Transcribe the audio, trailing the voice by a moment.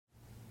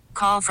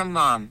Call from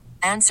mom.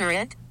 Answer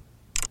it.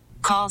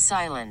 Call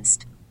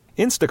silenced.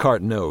 Instacart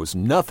knows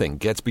nothing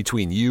gets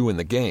between you and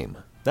the game.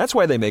 That's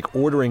why they make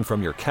ordering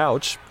from your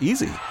couch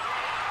easy.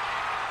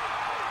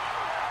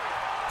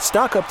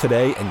 Stock up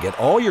today and get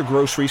all your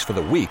groceries for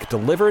the week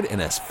delivered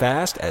in as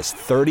fast as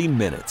 30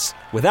 minutes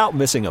without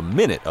missing a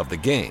minute of the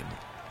game.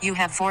 You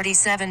have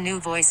 47 new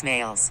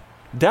voicemails.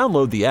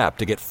 Download the app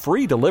to get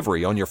free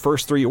delivery on your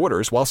first 3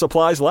 orders while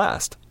supplies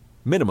last.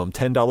 Minimum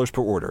 $10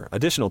 per order.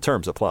 Additional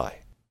terms apply.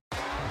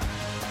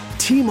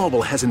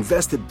 T-Mobile has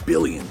invested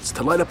billions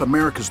to light up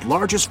America's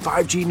largest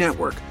 5G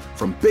network,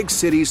 from big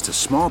cities to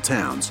small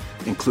towns,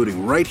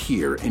 including right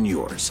here in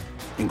yours.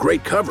 And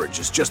great coverage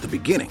is just the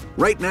beginning.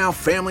 Right now,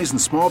 families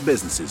and small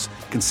businesses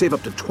can save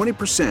up to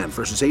 20%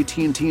 versus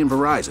AT&T and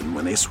Verizon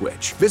when they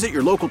switch. Visit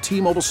your local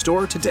T-Mobile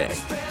store today.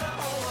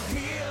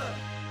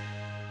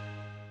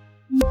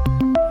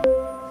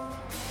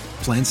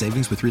 Plan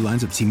savings with 3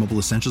 lines of T-Mobile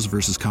Essentials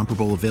versus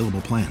comparable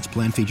available plans.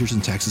 Plan features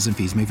and taxes and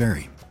fees may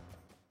vary.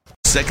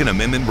 Second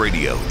Amendment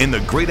Radio in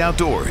the Great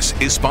Outdoors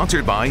is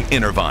sponsored by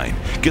Intervine.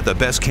 Get the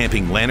best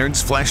camping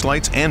lanterns,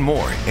 flashlights, and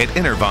more at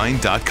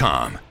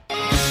Intervine.com.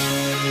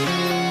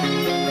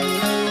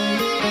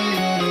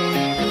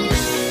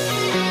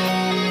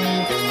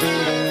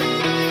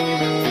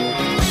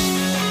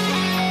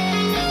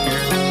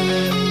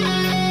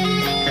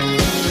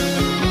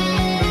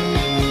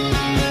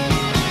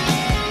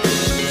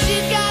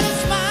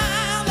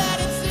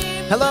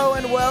 Hello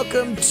and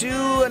welcome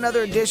to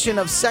another edition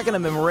of Second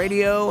Amendment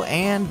Radio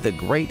and the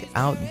Great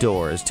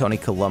Outdoors. Tony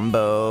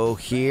Colombo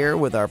here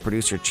with our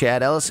producer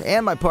Chad Ellis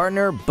and my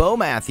partner Bo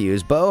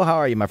Matthews. Bo, how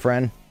are you, my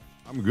friend?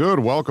 I'm good.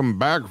 Welcome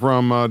back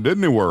from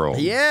Disney World.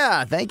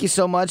 Yeah, thank you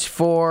so much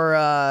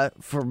for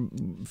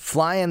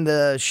flying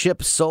the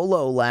ship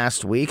solo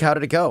last week. How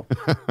did it go?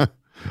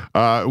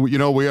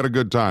 We had a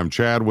good time.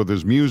 Chad with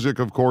his music,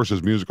 of course,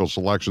 his musical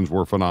selections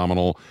were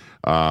phenomenal.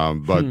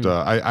 But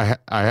I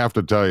have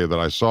to tell you that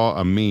I saw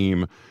a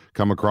meme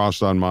come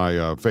across on my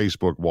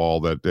Facebook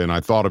wall and I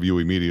thought of you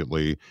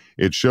immediately.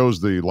 It shows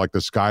the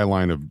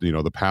skyline of,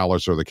 the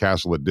palace or the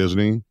castle at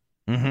Disney.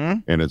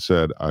 Mm-hmm. And it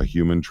said, a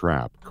human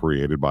trap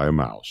created by a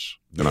mouse.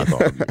 And I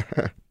thought of you.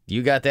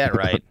 You got that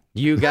right.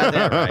 You got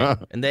that right.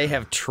 And they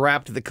have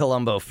trapped the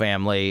Colombo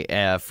family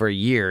for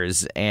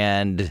years,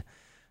 and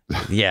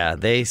yeah,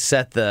 they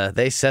set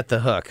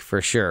the hook for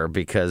sure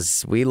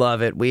because we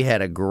love it. We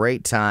had a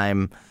great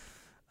time.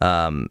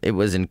 It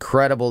was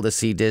incredible to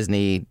see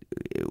Disney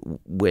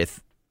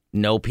with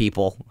no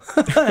people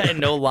and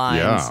no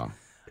lines. Yeah.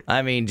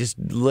 I mean, just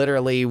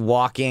literally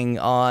walking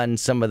on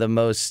some of the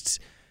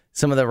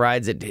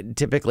rides that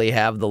typically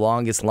have the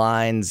longest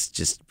lines,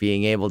 just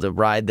being able to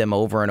ride them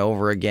over and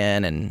over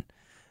again. And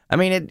I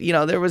mean,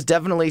 there was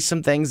definitely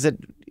some things that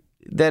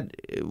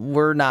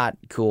were not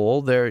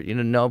cool. There,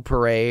 no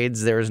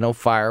parades. There was no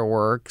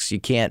fireworks. You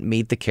can't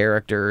meet the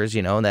characters.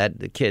 That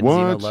the kids,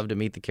 love to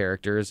meet the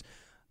characters.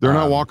 They're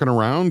not walking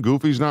around?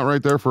 Goofy's not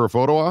right there for a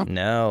photo op?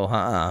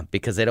 No,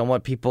 because they don't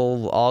want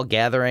people all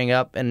gathering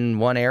up in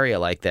one area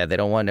like that. They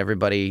don't want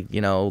everybody,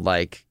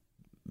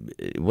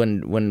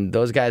 when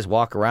those guys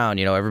walk around,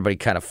 everybody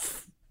kind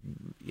of,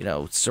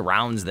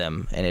 surrounds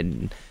them,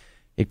 and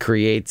it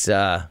creates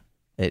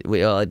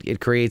it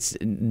creates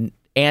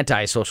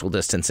anti-social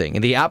distancing.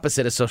 And the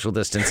opposite of social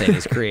distancing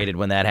is created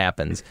when that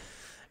happens.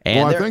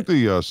 And I think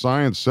the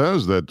science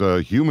says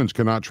that humans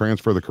cannot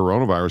transfer the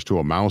coronavirus to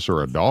a mouse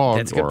or a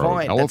dog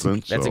or an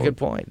elephant. That's a good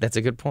point. That's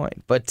a good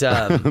point. But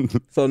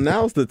so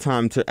now's the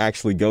time to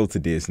actually go to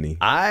Disney.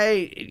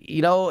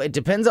 It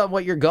depends on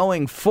what you're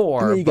going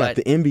for. You got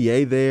the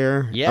NBA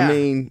there. Yeah. I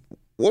mean,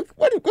 what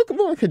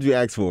more could you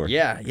ask for?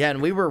 Yeah.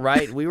 And we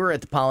were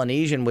at the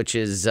Polynesian, which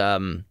is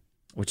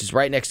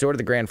right next door to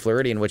the Grand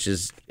Floridian,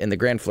 the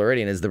Grand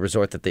Floridian is the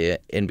resort that the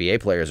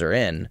NBA players are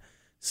in.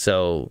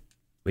 So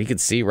we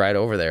could see right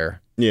over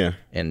there. Yeah.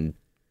 And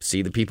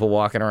see the people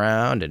walking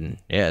around, and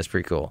yeah, it's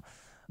pretty cool.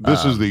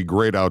 This is the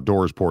Great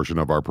Outdoors portion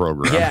of our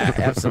program. Yeah,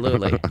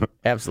 absolutely.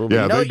 Absolutely.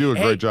 Yeah, they do a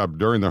great job.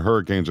 During the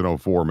hurricanes in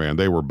 2004, man,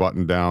 they were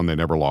buttoned down. They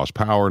never lost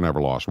power,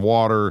 never lost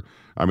water.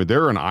 I mean,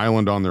 they're an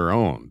island on their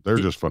own. They're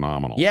just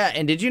phenomenal. Yeah,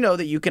 and did you know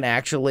that you can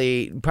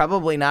actually,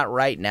 probably not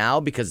right now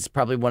because it's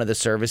probably one of the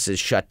services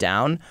shut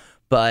down,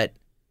 but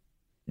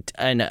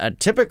in a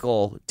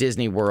typical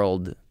Disney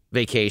World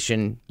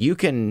vacation, you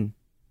can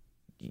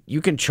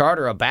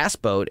charter a bass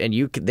boat and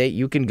you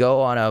can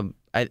go on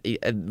a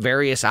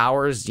various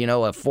hours, a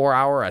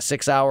 4-hour, a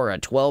 6-hour, a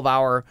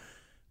 12-hour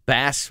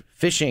bass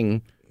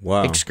fishing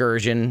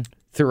excursion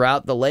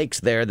throughout the lakes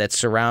there that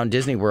surround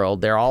Disney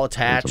World. They're all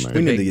attached.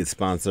 We need to get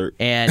sponsored.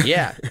 And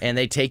yeah, and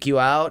they take you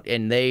out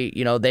and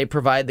they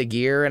provide the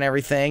gear and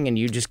everything, and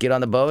you just get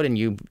on the boat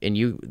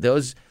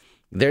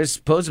there's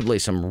supposedly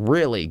some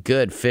really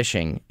good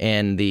fishing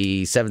in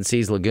the Seven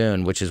Seas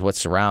Lagoon, which is what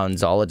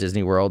surrounds all of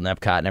Disney World and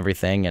Epcot and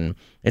everything, and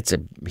it's a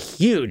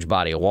huge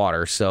body of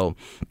water. So,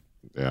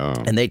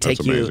 yeah, and they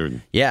take you.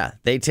 Amazing. Yeah,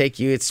 they take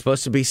you. It's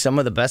supposed to be some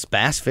of the best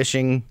bass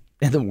fishing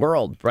in the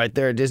world, right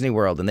there at Disney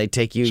World, and they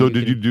take you. So,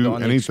 did you do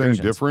anything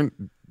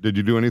different Did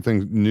you do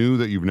anything new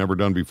that you've never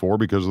done before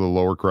because of the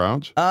lower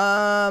crowds?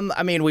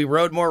 I mean, we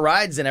rode more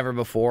rides than ever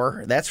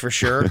before. That's for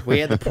sure. We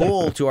had the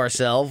pool to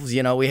ourselves.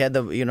 We had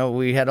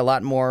we had a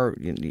lot more.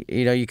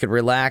 You could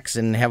relax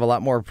and have a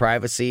lot more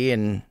privacy,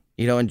 and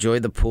enjoy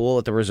the pool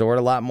at the resort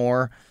a lot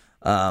more.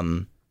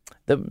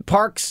 The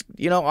parks,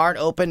 aren't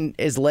open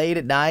as late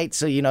at night,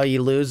 so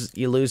you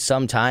lose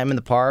some time in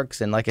the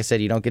parks. And like I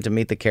said, you don't get to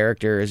meet the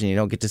characters, and you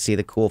don't get to see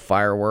the cool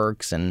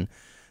fireworks. And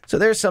so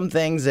there's some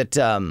things that.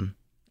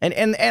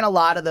 And a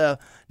lot of the,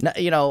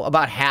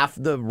 about half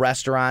the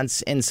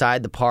restaurants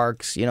inside the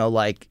parks,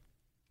 like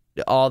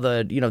all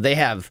the, they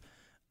have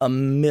a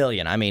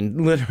million. I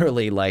mean,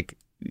 literally like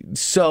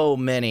so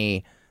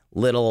many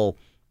little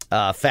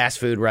fast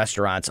food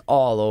restaurants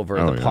all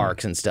over the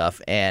parks and stuff.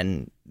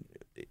 And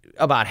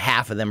about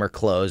half of them are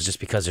closed just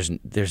because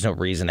there's no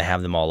reason to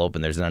have them all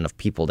open. There's not enough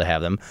people to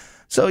have them.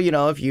 So,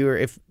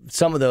 if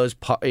some of those,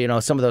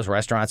 some of those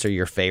restaurants are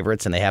your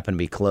favorites and they happen to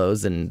be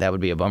closed, then that would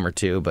be a bummer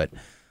too. But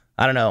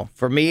I don't know.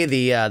 For me,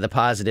 the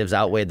positives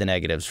outweighed the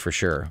negatives for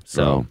sure.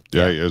 So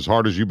as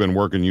hard as you've been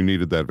working, you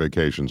needed that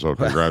vacation. So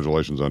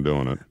congratulations on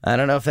doing it. I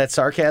don't know if that's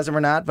sarcasm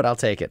or not, but I'll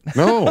take it.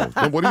 No,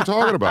 what are you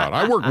talking about?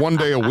 I work 1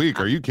 day a week.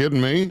 Are you kidding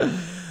me?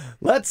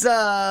 Let's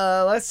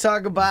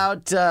talk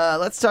about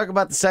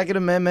the Second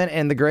Amendment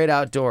and the great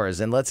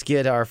outdoors, and let's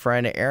get our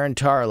friend Aaron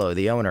Tarlow,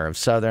 the owner of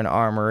Southern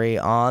Armory,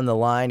 on the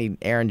line.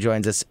 Aaron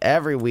joins us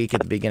every week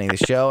at the beginning of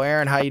the show.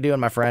 Aaron, how you doing,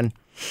 my friend?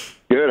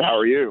 Good. How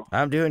are you?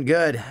 I'm doing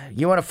good.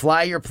 You want to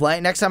fly your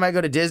plane next time I go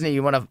to Disney?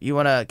 You want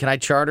to? Can I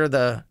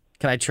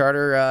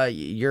charter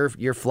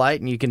your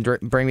flight and you can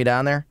bring me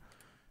down there?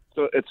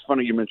 So it's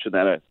funny you mentioned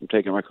that. I'm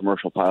taking my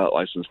commercial pilot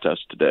license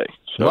test today.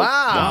 So.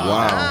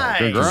 Wow! Nice.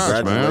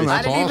 Congrats, man!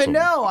 That's awesome.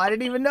 I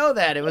didn't even know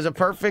that. It was a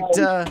perfect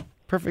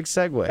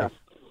segue.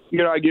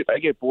 Yeah. I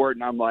get bored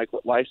and I'm like,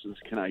 what license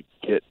can I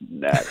get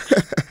next?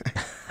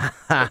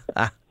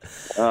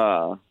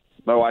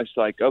 My wife's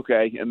like,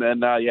 okay, and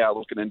then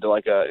looking into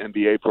like a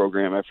MBA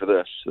program after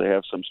this. They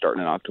have some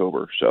starting in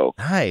October. So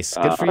nice,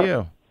 good for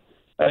you.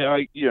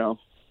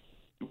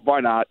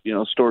 Why not?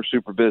 Store's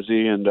super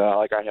busy, and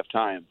I have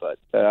time, but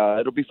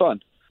it'll be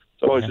fun.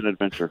 It's always an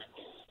adventure.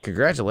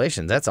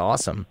 Congratulations, that's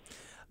awesome.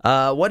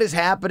 What is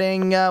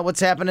happening?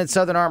 What's happening at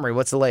Southern Armory?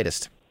 What's the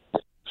latest?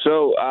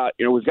 So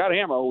we've got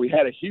ammo. We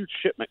had a huge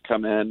shipment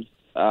come in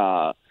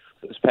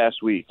this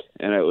past week,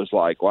 and it was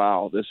like,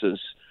 wow, this is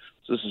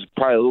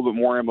probably a little bit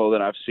more ammo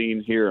than I've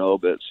seen here in a little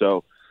bit.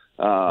 So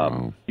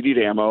you need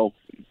ammo.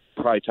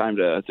 Probably time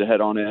to head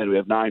on in. We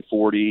have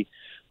 940.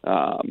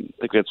 I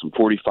think we had some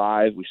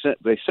 45.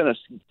 They sent us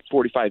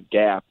 45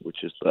 Gap,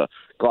 which is the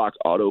Glock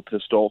auto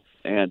pistol,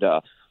 and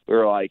we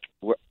were like,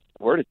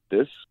 where did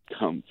this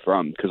come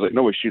from? Because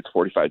nobody shoots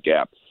 45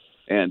 Gap,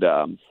 and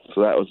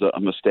so that was a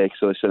mistake.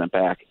 So they sent it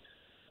back.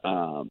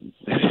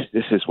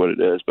 This is what it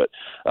is, but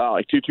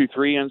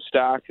 223 in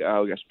stock. We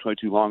got some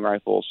 22 long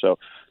rifles. So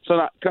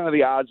not kind of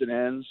the odds and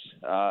ends.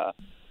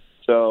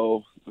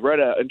 So read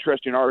an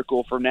interesting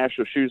article from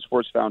National Shooting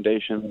Sports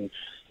Foundation.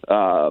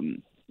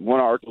 One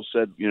article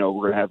said, we're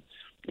going to have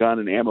gun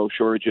and ammo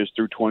shortages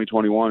through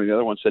 2021, and the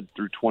other one said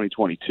through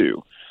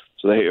 2022.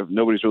 So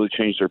nobody's really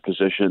changed their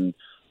position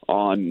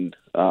on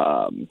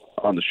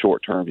the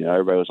short term.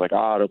 Everybody was like,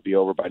 it'll be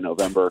over by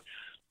November,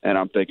 and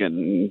I'm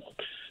thinking,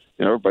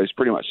 everybody's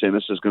pretty much saying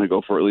this is going to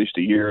go for at least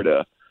a year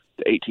to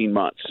 18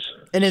 months.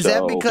 And is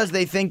that because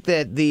they think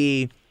that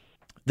the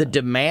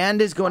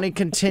demand is going to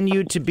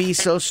continue to be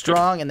so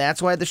strong, and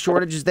that's why the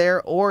shortage is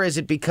there, or is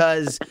it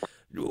because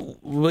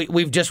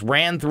we've just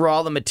ran through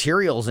all the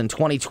materials in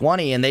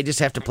 2020 and they just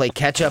have to play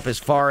catch up as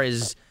far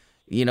as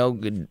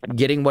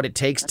getting what it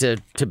takes to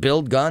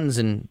build guns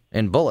and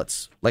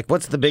bullets? Like,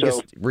 what's the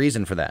biggest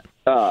reason for that?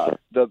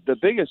 The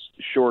biggest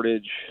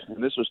shortage,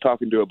 and this was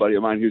talking to a buddy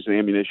of mine who's an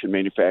ammunition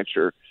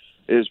manufacturer,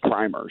 is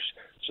primers.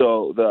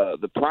 So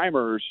the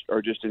primers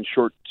are just in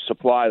short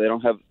supply. They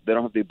don't have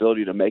the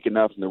ability to make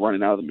enough, and they're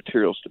running out of the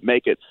materials to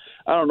make it.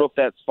 I don't know if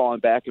that's fallen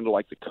back into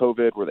like the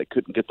COVID where they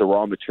couldn't get the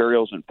raw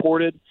materials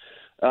imported.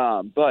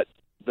 But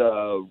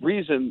the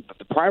reason that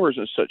the primers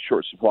are in such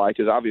short supply,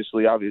 because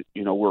obviously,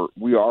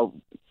 we are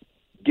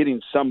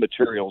getting some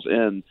materials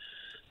in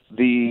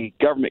the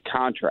government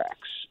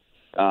contracts.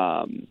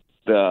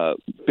 The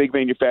big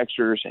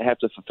manufacturers have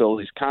to fulfill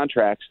these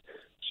contracts.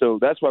 So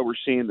that's why we're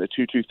seeing the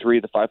 223,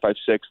 the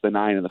 5.56, the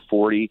 9, and the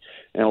 40,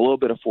 and a little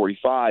bit of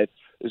 45,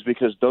 is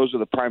because those are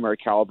the primary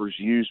calibers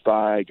used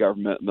by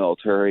government,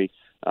 military,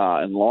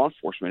 and law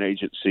enforcement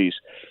agencies.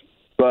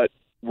 But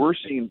we're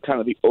seeing kind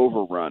of the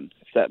overrun,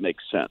 if that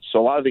makes sense. So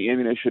a lot of the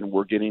ammunition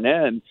we're getting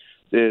in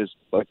is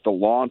like the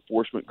law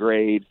enforcement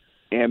grade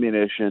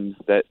ammunition,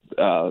 that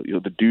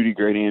the duty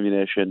grade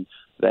ammunition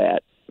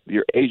that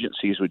your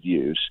agencies would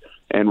use,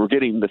 and we're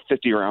getting the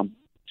 50-round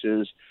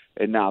boxes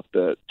and not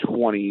the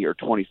 20 or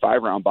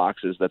 25-round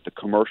boxes that the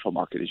commercial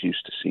market is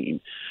used to seeing.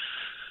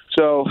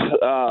 So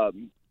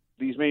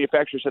these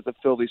manufacturers have to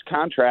fill these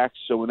contracts.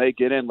 So when they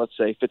get in, let's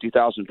say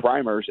 50,000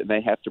 primers, and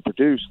they have to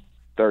produce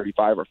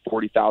 35 or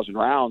 40,000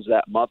 rounds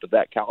that month of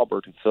that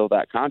caliber to fill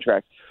that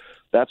contract,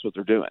 that's what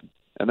they're doing.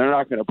 and they're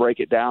not going to break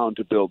it down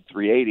to build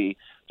 380.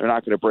 They're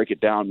not going to break it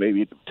down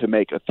maybe to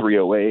make a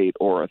 308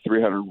 or a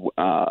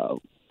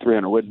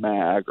 300 Win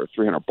Mag or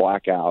 300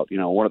 Blackout.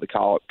 One of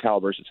the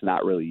calibers that's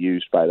not really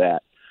used by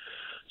that.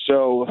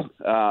 So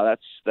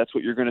that's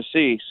what you're going to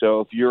see.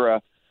 So if you're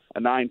a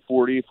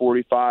 940,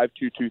 45,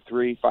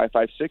 223,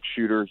 556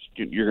 shooter,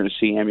 you're going to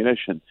see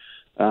ammunition.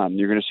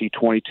 You're going to see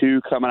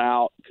 22 coming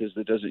out because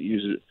it doesn't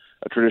use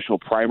a traditional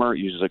primer. It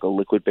uses like a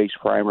liquid-based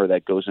primer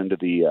that goes into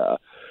the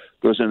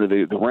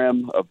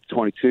rim of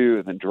 22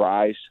 and then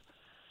dries.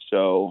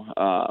 So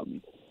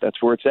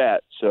that's where it's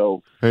at.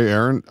 So hey,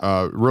 Aaron,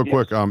 real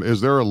quick,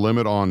 is there a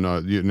limit on?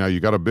 Now you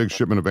got a big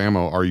shipment of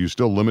ammo. Are you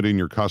still limiting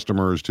your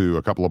customers to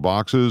a couple of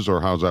boxes,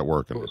 or how's that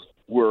working?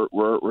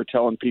 We're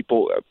telling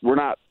people we're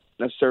not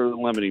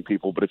necessarily limiting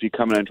people, but if you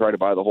come in and try to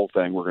buy the whole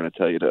thing, we're going to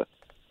tell you to.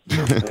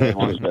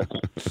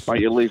 Why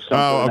you leave some?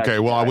 Oh, okay.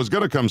 Well, I was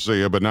going to come see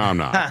you, but now I'm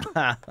not.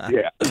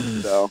 Yeah.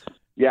 So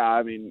yeah,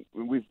 I mean,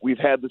 we've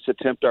had this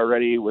attempt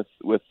already with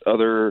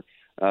other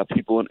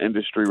people in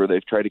industry where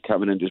they've tried to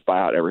come in and just buy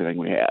out everything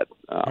we had.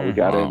 We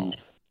got in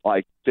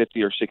like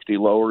 50 or 60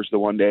 lowers the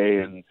one day,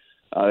 and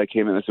they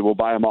came in and said, "We'll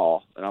buy them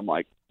all." And I'm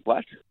like,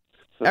 "What?"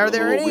 So Are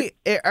there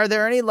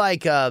any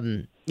like?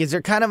 Is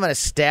there kind of an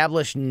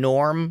established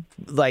norm?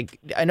 Like,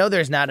 I know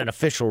there's not an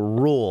official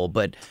rule,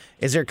 but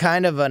is there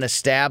kind of an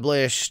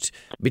established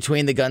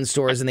between the gun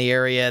stores in the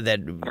area that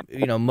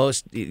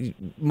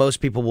most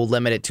people will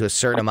limit it to a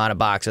certain amount of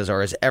boxes,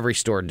 or is every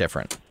store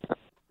different?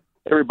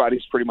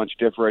 Everybody's pretty much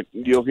different.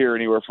 You'll hear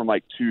anywhere from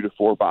like 2 to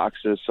 4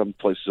 boxes. Some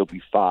places will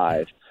be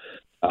 5.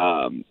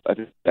 I think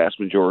the vast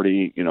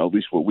majority, at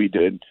least what we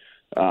did,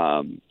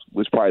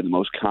 was probably the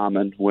most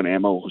common when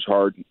ammo was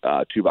hard,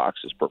 2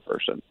 boxes per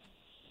person.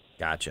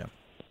 Gotcha.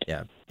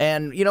 Yeah.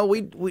 And, we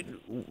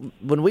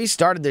when we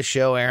started this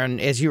show, Aaron,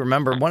 as you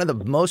remember, one of the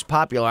most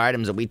popular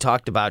items that we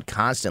talked about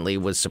constantly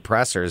was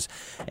suppressors.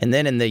 And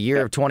then in the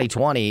year of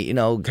 2020,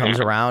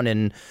 comes around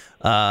and,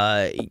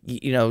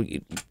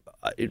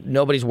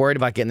 nobody's worried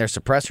about getting their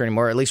suppressor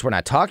anymore. At least we're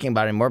not talking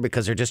about it anymore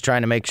because they're just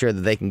trying to make sure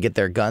that they can get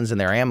their guns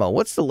and their ammo.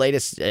 What's the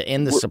latest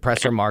in the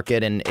suppressor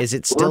market, and is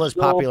it still as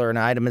popular an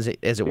item as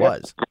it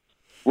was?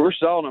 We're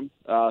selling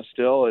them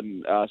still,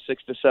 and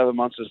 6 to 7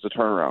 months is the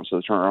turnaround, so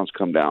the turnarounds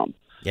come down.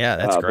 Yeah,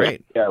 that's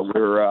great. Yeah,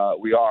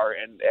 we are,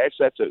 and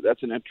actually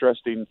that's an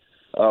interesting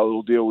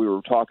little deal. We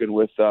were talking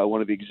with one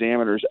of the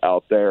examiners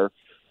out there,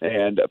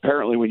 and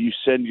apparently when you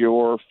send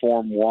your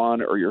Form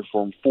 1 or your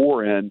Form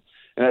 4 in,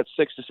 and that's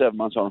 6 to 7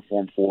 months on a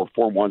Form 4.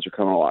 Form 1s are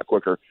coming a lot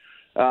quicker.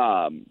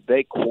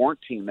 They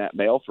quarantine that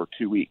mail for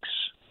 2 weeks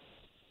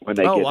when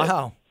they get it. Oh,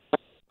 wow.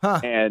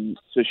 Huh. And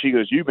so she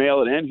goes, you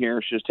mail it in here.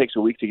 It just takes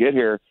a week to get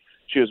here.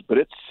 She goes, but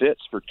it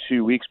sits for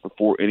 2 weeks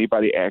before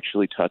anybody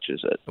actually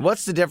touches it.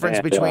 What's the difference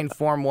between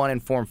Form 1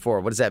 and Form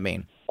 4? What does that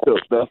mean? So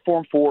the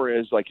Form 4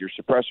 is like your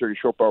suppressor, your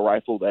short barrel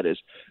rifle that is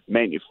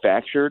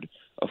manufactured.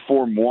 A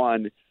Form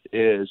 1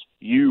 is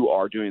you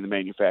are doing the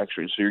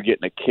manufacturing. So you're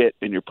getting a kit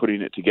and you're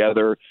putting it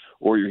together,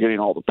 or you're getting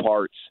all the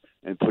parts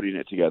and putting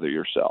it together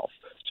yourself.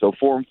 So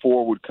Form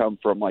 4 would come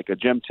from like a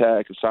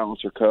Gemtech, a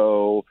Silencer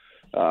Co.,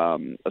 a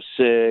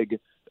SIG,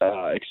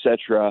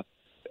 etc.,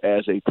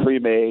 as a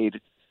pre-made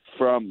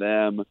from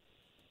them.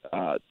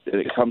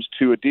 It comes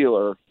to a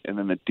dealer, and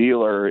then the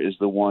dealer is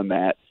the one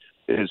that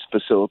is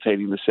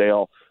facilitating the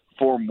sale.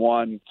 Form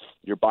 1,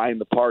 you're buying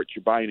the parts,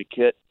 you're buying a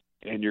kit,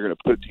 and you're going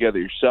to put it together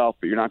yourself,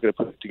 but you're not going to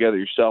put it together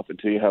yourself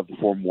until you have the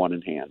Form 1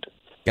 in hand.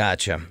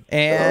 Gotcha.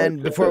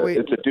 And it's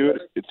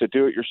a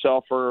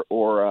do-it-yourselfer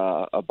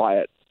or a buy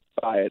it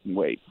and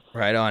wait.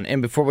 Right on.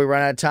 And before we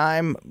run out of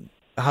time,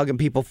 how can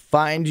people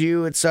find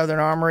you at Southern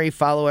Armory?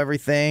 Follow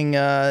everything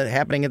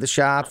happening at the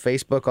shop,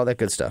 Facebook, all that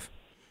good stuff.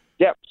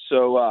 Yep.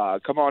 So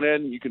come on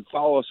in. You can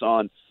follow us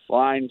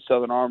online,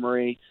 Southern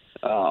Armory,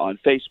 on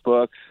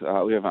Facebook.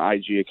 We have an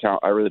IG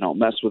account. I really don't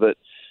mess with it.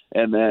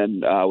 And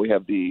then we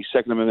have the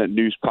Second Amendment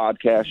News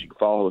podcast. You can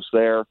follow us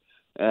there.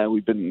 And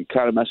we've been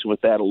kind of messing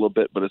with that a little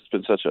bit, but it's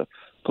been such a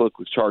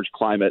politically charged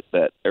climate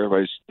that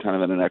everybody's kind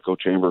of in an echo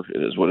chamber.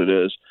 It is what it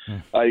is.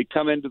 You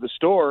come into the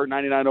store,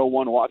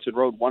 9901 Watson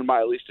Road, 1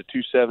 mile east of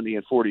 270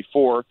 and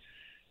 44,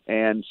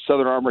 and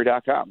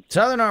SouthernArmory.com.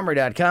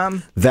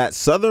 SouthernArmory.com. That's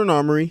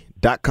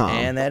SouthernArmory.com.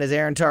 And that is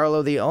Aaron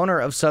Tarlow, the owner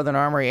of Southern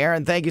Armory.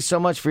 Aaron, thank you so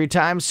much for your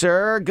time,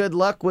 sir. Good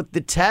luck with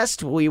the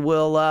test. We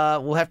will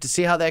we'll have to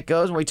see how that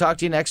goes when we talk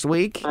to you next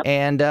week,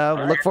 and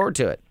we'll look forward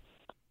to it.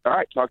 All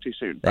right, talk to you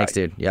soon. Thanks,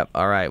 Bye. dude. Yep.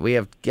 All right. We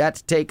have got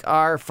to take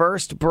our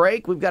first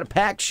break. We've got a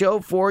packed show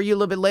for you a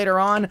little bit later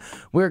on.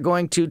 We're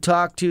going to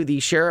talk to the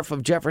Sheriff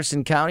of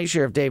Jefferson County.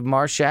 Sheriff Dave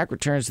Marshak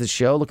returns to the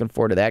show. Looking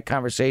forward to that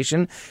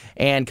conversation.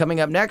 And coming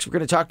up next, we're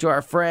going to talk to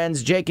our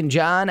friends Jake and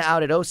John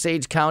out at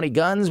Osage County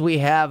Guns. We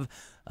have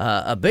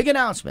a big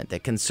announcement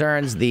that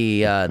concerns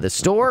the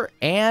store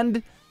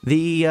and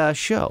the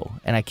show.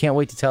 And I can't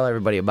wait to tell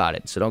everybody about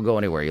it. So don't go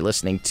anywhere. You're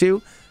listening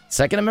to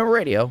Second Amendment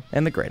Radio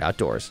and the Great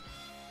Outdoors.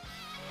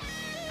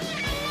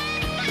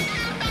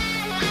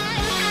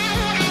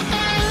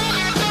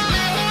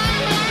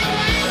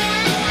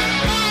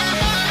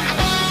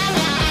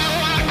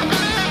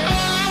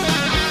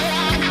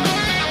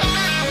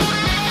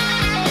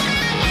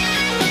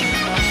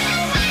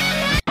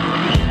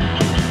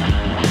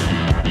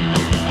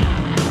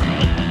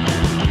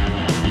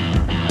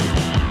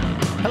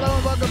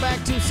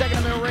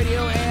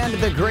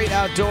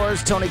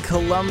 Outdoors. Tony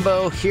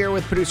Colombo here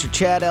with producer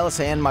Chad Ellis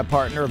and my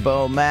partner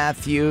Bo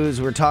Matthews.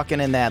 We're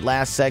talking in that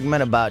last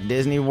segment about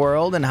Disney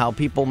World and how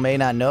people may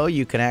not know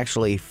you can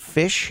actually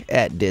fish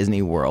at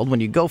Disney World.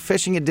 When you go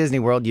fishing at Disney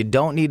World, you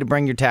don't need to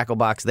bring your tackle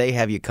box. They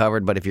have you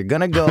covered. But if you're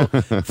going to go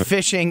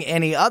fishing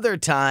any other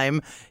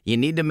time, you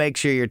need to make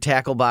sure your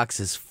tackle box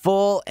is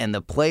full, and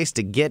the place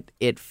to get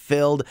it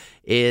filled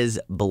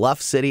is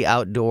Bluff City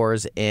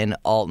Outdoors in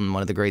Alton,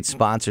 one of the great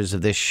sponsors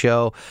of this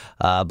show.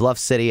 Bluff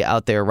City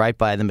out there right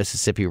by the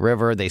Mississippi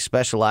River. They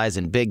specialize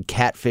in big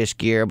catfish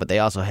gear, but they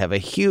also have a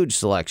huge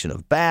selection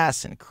of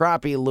bass and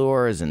crappie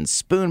lures and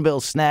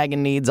spoonbill snagging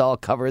needs all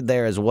covered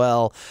there as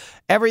well.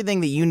 Everything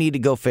that you need to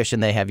go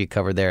fishing, they have you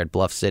covered there at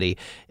Bluff City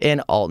in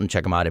Alton.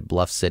 Check them out at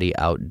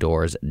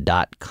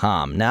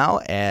bluffcityoutdoors.com. Now,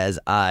 as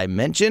I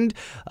mentioned,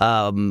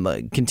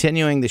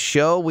 continuing the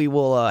show, we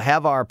will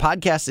have our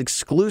podcast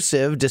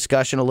exclusive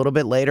discussion a little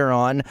bit later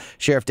on.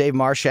 Sheriff Dave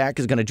Marshak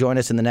is going to join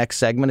us in the next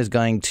segment, is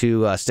going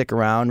to stick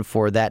around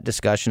for that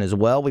discussion as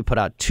well. We put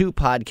out 2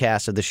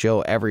 podcasts of the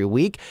show every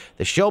week.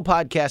 The show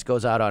podcast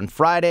goes out on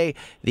Friday.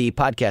 The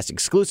podcast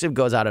exclusive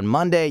goes out on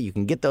Monday. You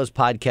can get those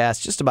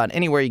podcasts just about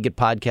anywhere you get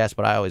podcasts,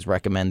 but I always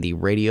recommend the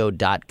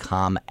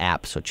radio.com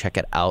app, so check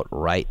it out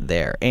right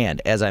there.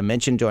 And as I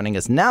mentioned, joining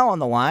us now on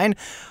the line,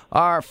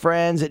 our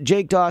friends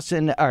John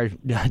Dawson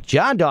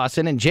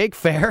and Jake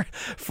Fair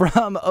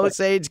from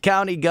Osage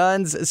County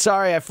Guns.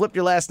 Sorry, I flipped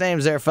your last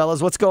names there,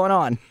 fellas. What's going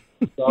on?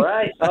 All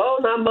right. Oh,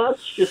 not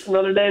much. Just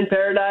another day in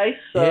paradise.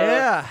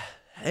 Yeah.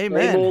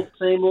 Amen.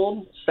 Same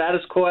old.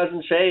 Status quo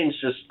hasn't changed.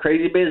 Just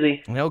crazy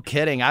busy. No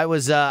kidding. I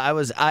was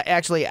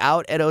actually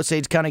out at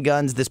Osage County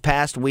Guns this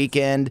past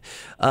weekend.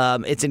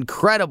 It's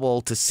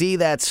incredible to see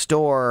that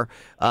store.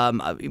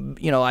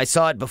 I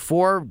saw it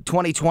before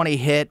 2020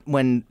 hit,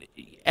 when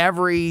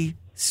every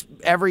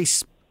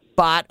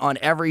spot on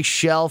every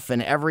shelf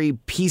and every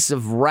piece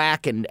of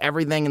rack and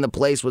everything in the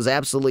place was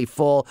absolutely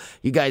full.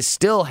 You guys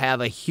still have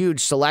a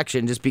huge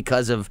selection just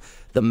because of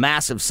the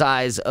massive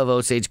size of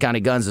Osage County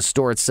Guns. The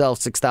store itself,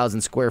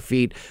 6,000 square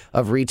feet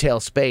of retail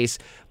space.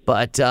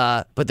 But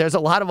there's a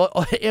lot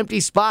of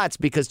empty spots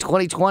because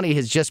 2020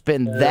 has just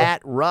been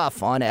that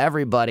rough on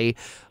everybody.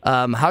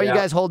 How are you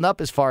guys holding up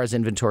as far as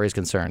inventory is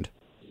concerned?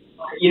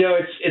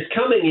 It's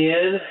coming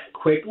in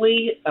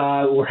quickly.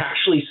 We're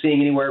actually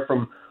seeing anywhere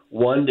from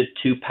 1 to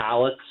 2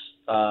 pallets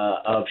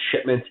of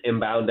shipments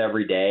inbound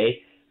every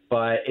day,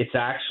 but it's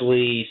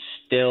actually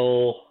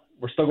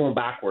we're still going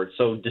backwards.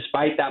 So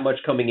despite that much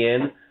coming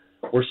in,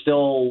 we're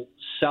still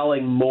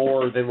selling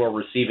more than we're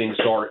receiving.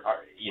 So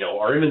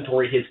our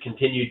inventory has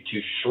continued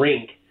to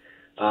shrink.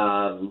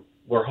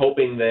 We're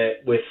hoping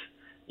that with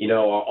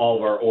all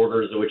of our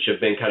orders, which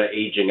have been kind of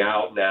aging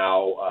out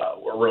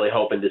now, we're really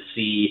hoping to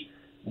see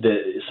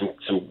some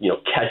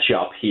catch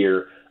up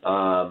here.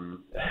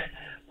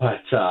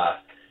 But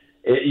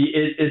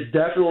it's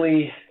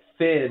definitely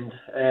thinned,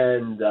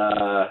 and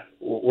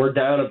we're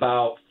down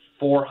about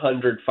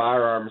 400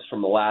 firearms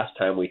from the last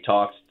time we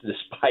talked,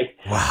 despite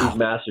these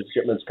massive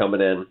shipments coming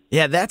in.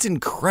 Yeah, that's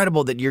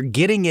incredible that you're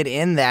getting it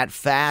in that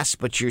fast,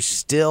 but you're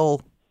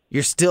still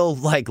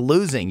like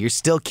losing. You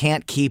still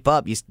can't keep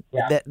up.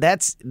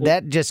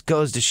 That just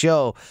goes to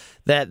show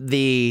that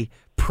the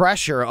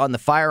pressure on the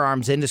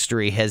firearms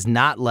industry has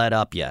not let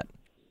up yet.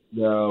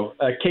 No.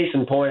 Case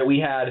in point,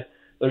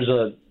 there's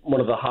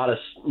one of the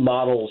hottest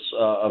models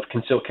of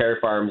concealed carry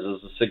firearms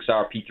is the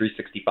 6-hour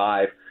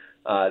P365.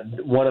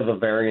 One of the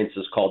variants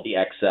is called the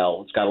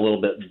XL. It's got a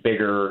little bit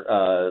bigger,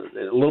 a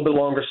little bit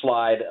longer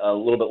slide, a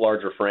little bit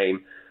larger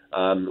frame.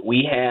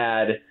 We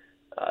had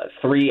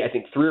 3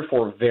 or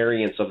 4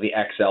 variants of the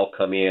XL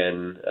come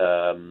in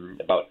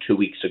about 2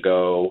 weeks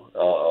ago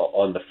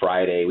on the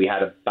Friday. We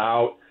had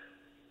about,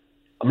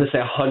 I'm going to say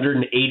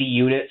 180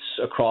 units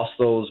across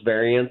those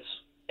variants,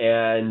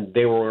 and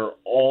they were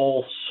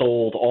all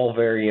sold, all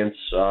variants,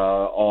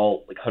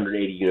 all like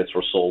 180 units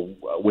were sold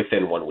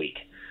within 1 week.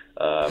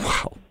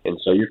 Wow. And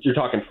so you're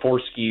talking 4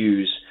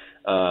 SKUs,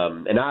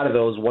 and out of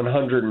those 1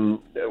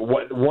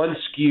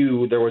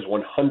 SKU, there was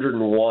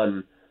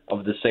 101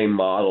 of the same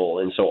model,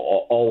 and so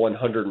all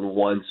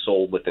 101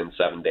 sold within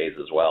 7 days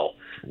as well.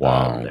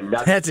 Wow,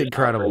 that's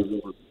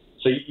incredible.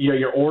 So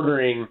you're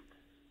ordering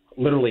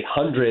literally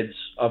hundreds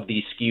of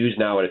these SKUs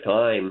now at a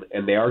time,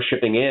 and they are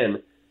shipping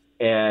in,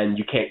 and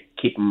you can't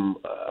keep them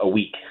a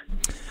week.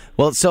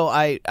 Well, so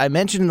I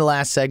mentioned in the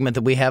last segment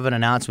that we have an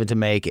announcement to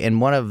make,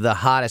 and one of the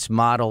hottest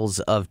models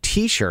of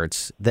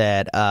T-shirts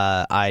that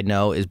I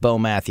know is Bo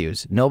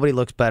Matthews. Nobody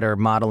looks better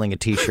modeling a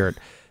T-shirt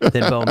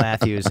than Bo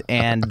Matthews,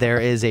 and there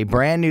is a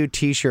brand new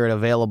T-shirt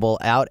available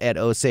out at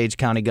Osage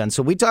County Guns.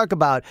 So we talk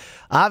about,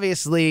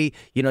 obviously,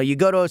 you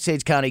go to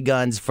Osage County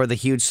Guns for the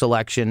huge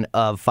selection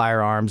of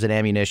firearms and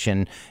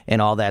ammunition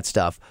and all that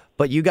stuff.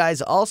 But you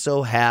guys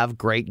also have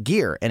great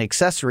gear and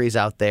accessories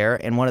out there,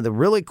 and one of the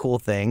really cool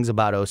things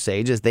about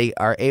Osage is they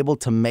are able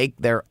to make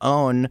their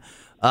own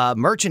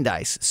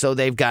merchandise. So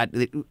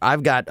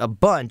I've got a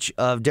bunch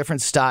of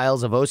different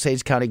styles of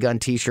Osage County Gun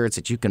T-shirts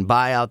that you can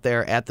buy out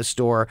there at the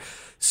store.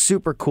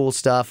 Super cool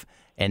stuff.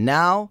 And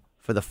now,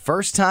 for the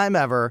first time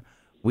ever,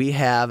 we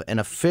have an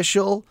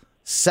official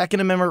Second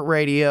Amendment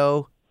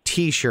Radio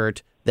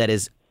T-shirt that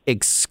is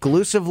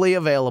exclusively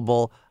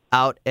available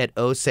out at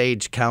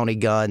Osage County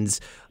Guns.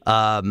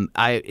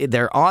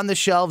 They're on the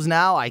shelves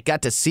now. I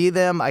got to see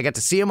them. I got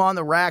to see them on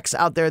the racks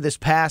out there this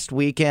past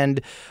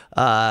weekend.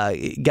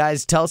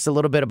 Guys, tell us a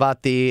little bit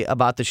about the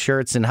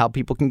shirts and how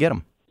people can get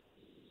them.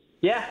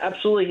 Yeah,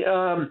 absolutely.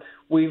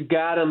 We've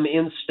got them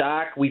in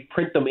stock. We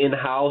print them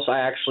in-house. I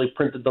actually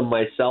printed them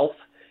myself.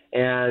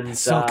 And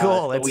so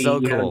cool. It's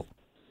so cool.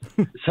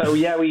 So,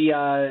 yeah, we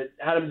had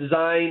them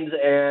designed,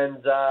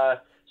 and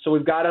so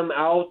we've got them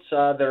out.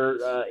 They're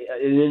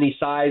in any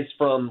size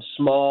from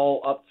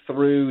small up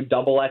through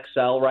double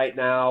XL right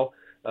now.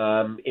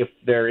 If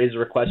there is a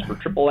request for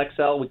triple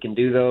XL, we can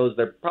do those.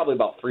 They're probably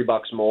about $3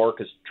 more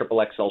because triple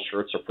XL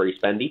shirts are pretty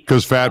spendy.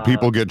 Because fat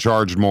people get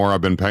charged more.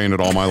 I've been paying it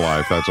all my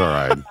life. That's all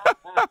right.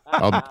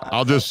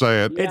 I'll just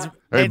say it.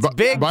 It's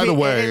big. By the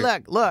way, hey,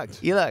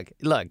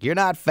 look. You're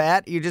not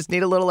fat. You just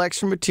need a little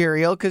extra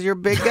material because you're a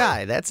big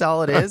guy. That's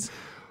all it is.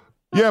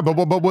 Yeah,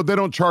 but they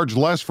don't charge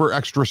less for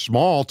extra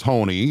small,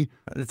 Tony.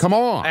 Come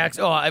on.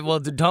 Well,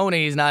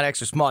 Tony's not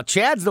extra small.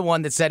 Chad's the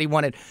one that said he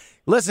wanted.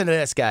 Listen to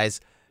this,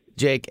 guys.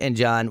 Jake and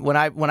John, when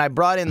I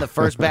brought in the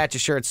first batch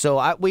of shirts,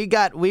 so we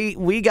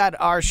got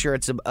our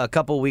shirts a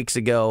couple weeks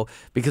ago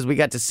because we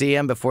got to see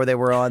them before they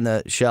were on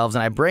the shelves,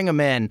 and I bring them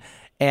in,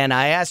 and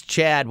I asked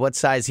Chad what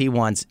size he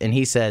wants, and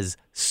he says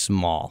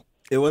small.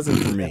 It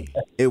wasn't for me.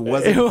 It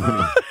wasn't for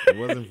me. It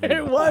wasn't for me.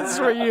 It was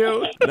for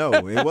you. No,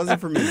 it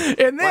wasn't for me.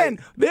 And then,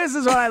 this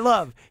is what I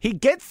love. He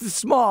gets the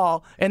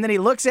small, and then he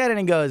looks at it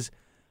and goes,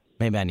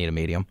 maybe I need a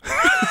medium.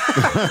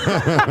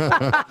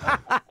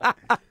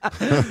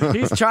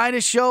 He's trying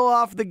to show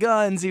off the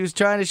guns. He was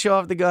trying to show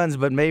off the guns,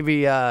 but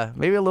maybe a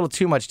little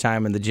too much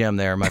time in the gym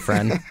there, my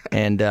friend.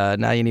 And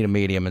now you need a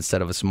medium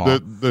instead of a small.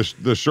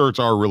 The shirts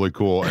are really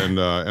cool, and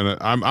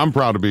I'm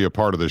proud to be a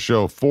part of the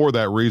show for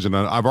that reason.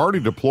 And I've already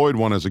deployed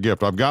one as a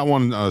gift. I've got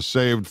one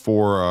saved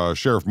for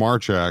Sheriff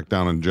Marchak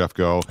down in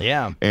Jeffco.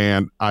 Yeah.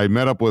 And I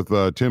met up with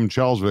Tim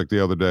Chelsvik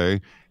the other day,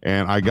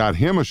 and I got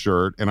him a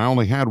shirt, and I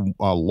only had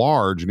a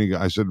large. And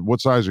I said, "What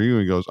size are you?"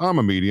 And he goes, "I'm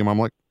a medium." I'm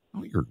like,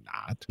 "No, you're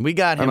not." We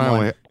got him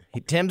one.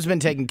 Tim's been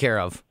taken care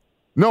of.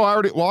 No,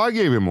 I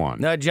gave him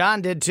one. No,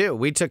 John did too.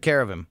 We took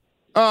care of him.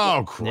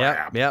 Oh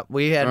crap! Yep.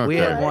 We had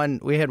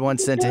one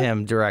sent to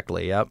him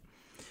directly. Yep.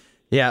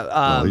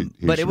 Yeah,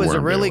 but it was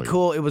really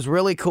cool. It was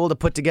really cool to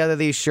put together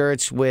these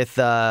shirts with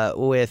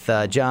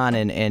John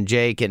and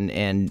Jake,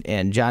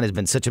 and John has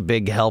been such a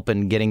big help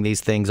in getting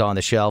these things on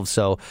the shelves.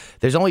 So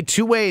there's only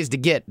two ways to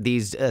get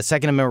these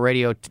Second Amendment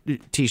Radio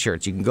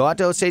T-shirts. You can go out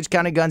to Osage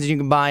County Guns and you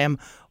can buy them,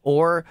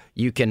 or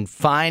you can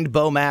find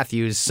Bo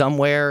Matthews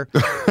somewhere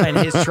in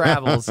his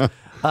travels.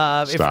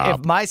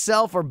 If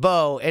myself or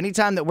Bo,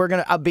 anytime that we're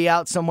going to be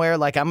out somewhere,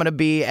 like I'm going to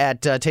be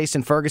at Taste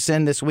in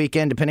Ferguson this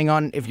weekend, depending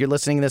on if you're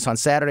listening to this on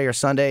Saturday or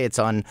Sunday, it's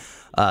on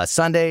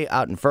Sunday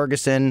out in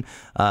Ferguson,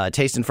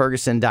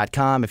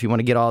 tasteinferguson.com if you want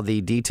to get all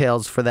the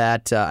details for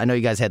that. I know you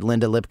guys had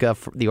Linda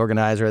Lipka, the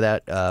organizer of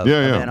that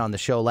event, on the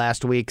show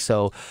last week.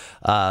 So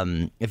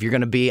if you're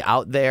going to be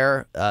out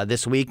there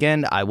this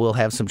weekend, I will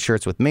have some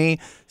shirts with me.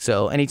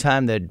 So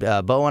anytime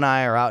that Bo and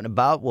I are out and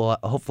about, we'll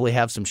hopefully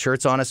have some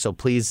shirts on us. So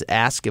please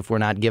ask if we're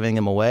not giving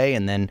them away.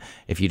 And then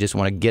if you just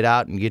want to get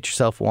out and get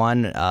yourself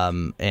one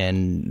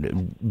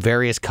in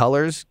various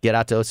colors, get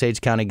out to Osage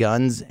County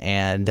Guns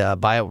and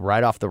buy it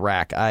right off the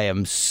rack. I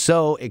am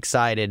so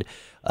excited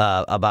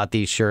about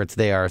these shirts.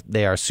 They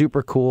are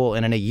super cool.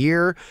 And in a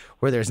year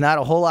where there's not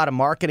a whole lot of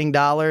marketing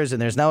dollars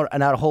and there's not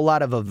a whole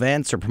lot of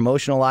events or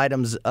promotional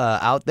items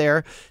out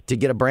there, to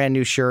get a brand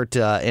new shirt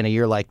in a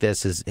year like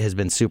this has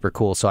been super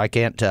cool. So I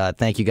can't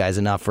thank you guys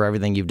enough for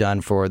everything you've done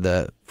for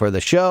the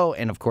show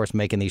and, of course,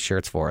 making these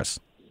shirts for us.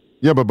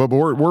 Yeah, but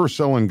we're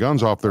selling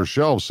guns off their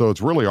shelves, so it's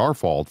really our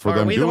fault for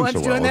them doing so well. Are we the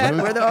ones doing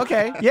that?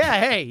 Okay. Yeah.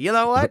 Hey, you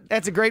know what?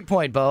 That's a great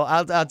point, Bo.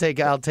 I'll take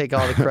all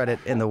the credit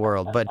in the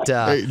world. But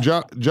hey,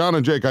 John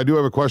and Jake, I do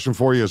have a question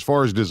for you. As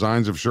far as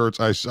designs of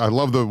shirts, I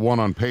love the one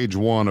on page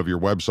 1 of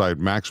your website.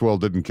 Maxwell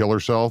didn't kill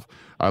herself.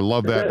 I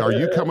love that. Are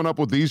you coming up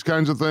with these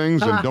kinds of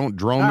things? And don't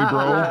drone me,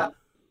 bro.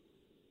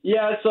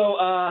 Yeah. So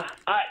I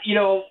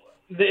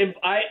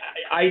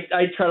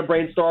try to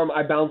brainstorm.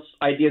 I bounce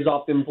ideas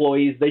off the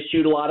employees. They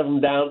shoot a lot of them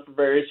down for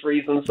various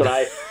reasons, but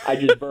I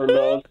just burn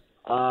those.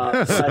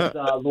 But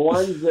the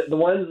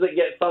ones that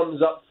get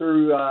thumbs up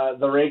through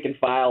the rank and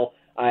file,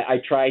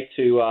 I try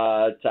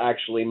to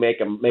actually make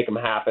them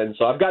happen.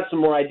 So I've got some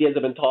more ideas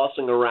I've been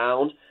tossing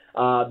around.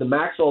 The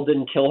Maxwell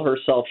didn't kill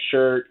herself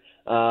shirt.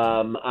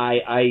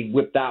 I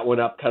whipped that one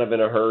up kind of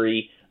in a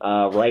hurry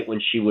right when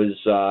she was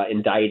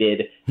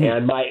indicted,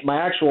 and my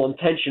actual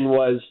intention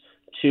was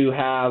to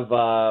have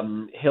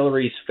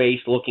Hillary's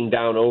face looking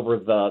down over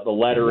the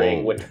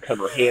lettering with kind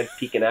of her hands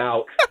peeking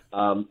out.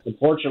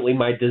 Unfortunately,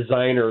 my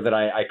designer that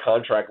I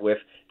contract with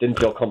didn't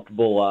feel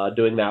comfortable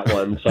doing that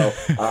one. So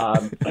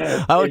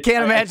I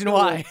can't imagine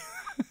why.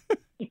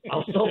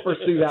 I'll still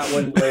pursue that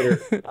one later.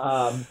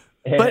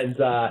 And,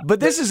 but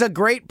this is a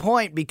great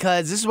point,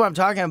 because this is what I'm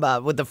talking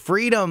about, with the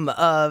freedom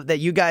that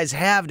you guys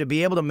have to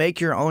be able to make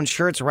your own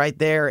shirts right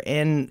there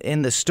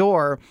in the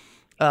store.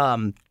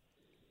 I'm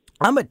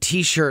a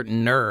T-shirt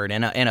nerd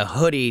and a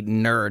hoodie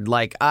nerd.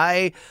 Like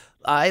I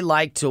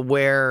like to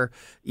wear,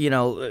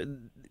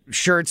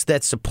 shirts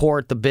that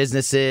support the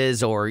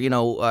businesses or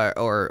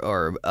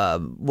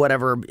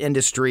whatever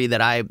industry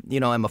that I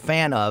am a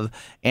fan of.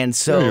 And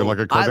so you're like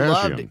a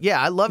Kardashian.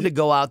 I love to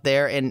go out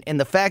there, and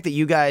the fact that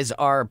you guys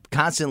are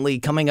constantly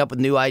coming up with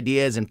new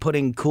ideas and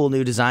putting cool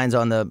new designs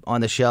on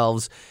the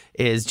shelves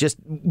is just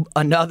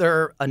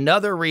another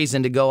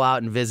reason to go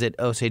out and visit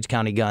Osage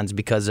County Guns,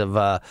 because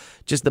of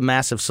just the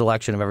massive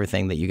selection of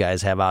everything that you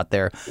guys have out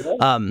there.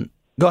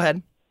 Go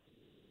ahead.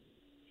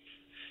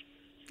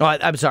 Oh,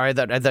 I'm sorry.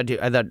 I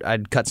thought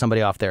I'd cut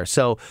somebody off there.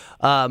 So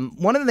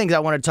one of the things I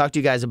want to talk to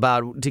you guys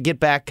about, to get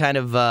back kind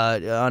of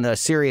on a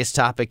serious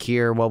topic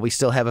here while we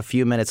still have a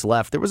few minutes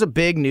left, there was a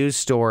big news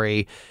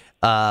story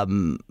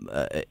in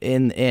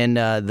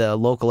the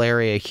local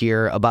area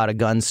here about a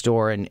gun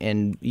store,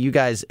 and you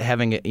guys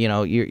having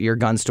your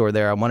gun store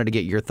there. I wanted to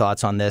get your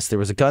thoughts on this. There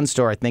was a gun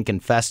store, I think, in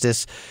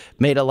Festus,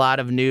 made a lot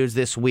of news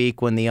this week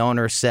when the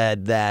owner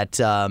said that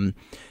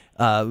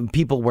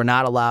people were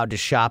not allowed to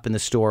shop in the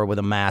store with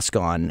a mask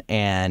on,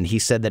 and he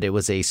said that it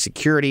was a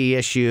security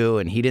issue,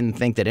 and he didn't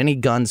think that any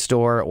gun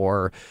store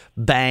or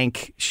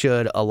bank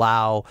should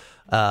allow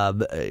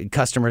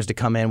customers to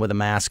come in with a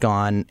mask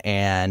on.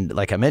 And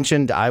like I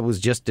mentioned, I was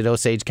just at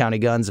Osage County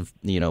Guns,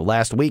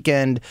 last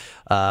weekend.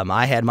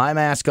 I had my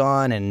mask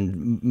on,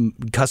 and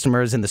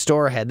customers in the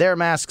store had their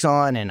masks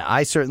on, and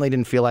I certainly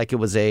didn't feel like it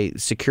was a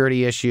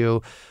security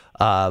issue.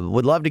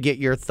 Would love to get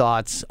your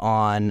thoughts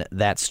on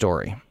that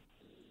story.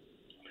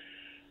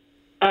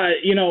 I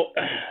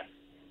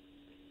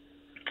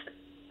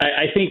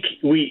think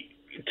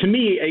to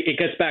me, it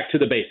gets back to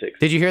the basics.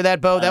 Did you hear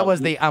that, Bo? That was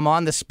the I'm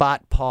on the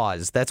spot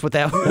pause. That's what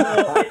that was.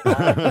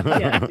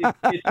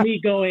 It's me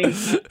going,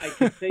 I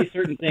can say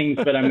certain things,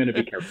 but I'm going to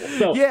be careful.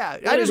 So yeah,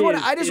 I just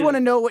want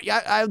to know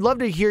I'd love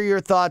to hear your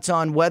thoughts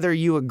on whether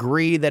you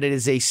agree that it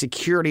is a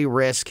security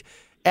risk,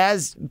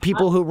 as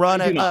people who run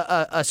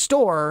a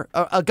store,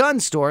 a gun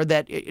store,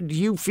 that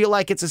you feel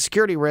like it's a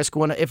security risk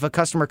if a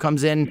customer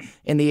comes in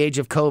the age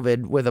of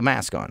COVID with a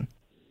mask on.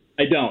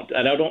 I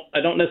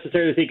don't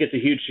necessarily think it's a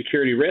huge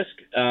security risk.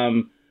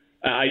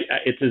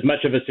 It's as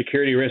much of a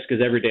security risk as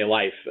everyday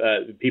life.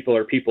 People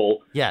are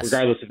people, yes,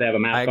 regardless if they have a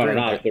mask on or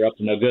not. If they're up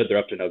to no good, they're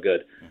up to no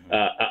good.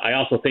 Mm-hmm. I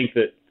also think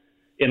that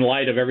in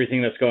light of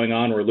everything that's going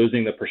on, we're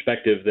losing the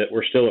perspective that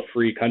we're still a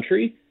free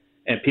country,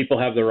 and people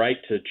have the right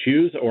to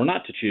choose or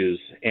not to choose.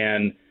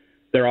 And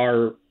there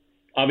are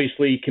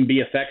obviously can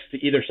be effects to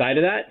either side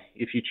of that.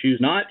 If you choose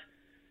not,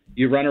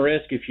 you run a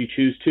risk. If you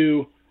choose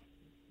to,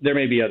 there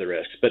may be other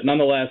risks. But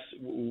nonetheless,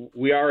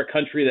 we are a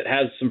country that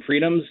has some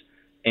freedoms,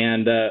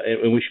 and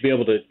we should be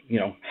able to,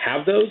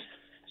 have those.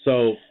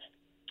 So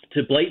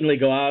to blatantly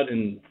go out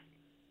and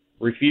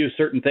refuse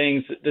certain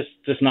things, this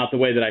just not the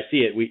way that I see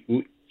it.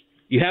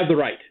 You have the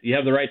right. You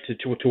have the right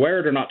to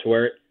wear it or not to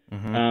wear it,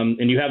 mm-hmm.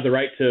 And you have the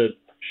right to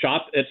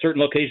shop at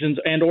certain locations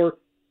and or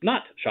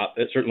not shop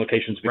at certain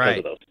locations because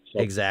of those.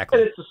 So. Exactly.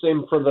 And it's the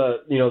same for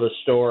the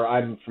store.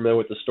 I'm familiar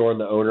with the store and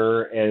the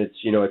owner, and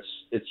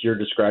it's your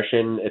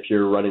discretion if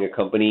you're running a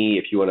company,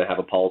 if you want to have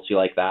a policy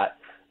like that.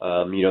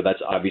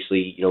 That's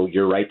obviously,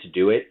 your right to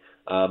do it.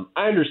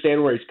 I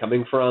understand where he's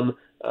coming from.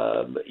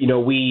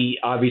 We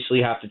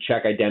obviously have to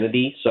check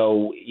identity.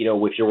 So,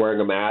 if you're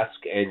wearing a mask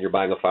and you're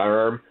buying a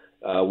firearm,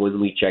 when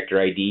we check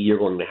your ID, you're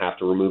going to have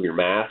to remove your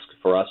mask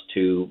for us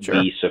to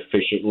be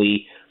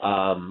sufficiently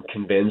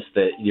convinced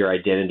that your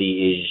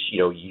identity is,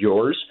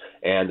 yours,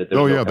 and that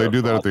there's they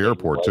do that at the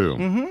airport too.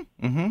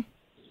 Mm-hmm. Mm-hmm.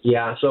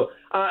 Yeah, so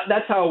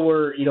that's how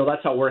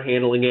we're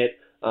handling it.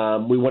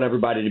 We want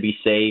everybody to be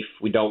safe.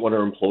 We don't want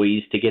our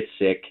employees to get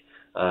sick.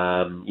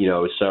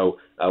 So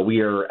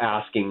we are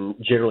asking,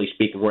 generally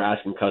speaking, we're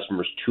asking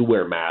customers to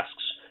wear masks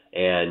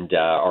and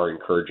are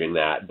encouraging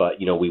that. But,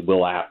 we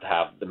will have to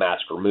have the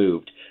mask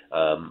removed.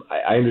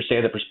 I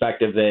understand the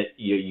perspective that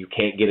you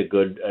can't get a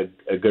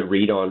good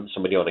read on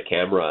somebody on a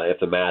camera if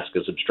the mask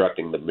is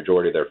obstructing the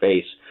majority of their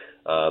face.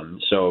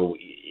 So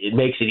it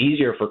makes it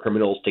easier for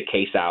criminals to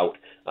case out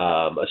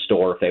a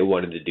store if they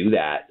wanted to do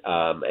that.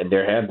 And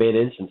there have been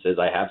instances,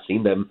 I have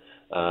seen them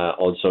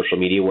on social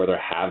media, where there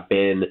have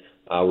been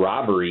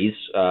robberies.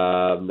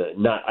 I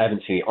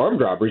haven't seen any armed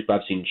robberies, but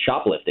I've seen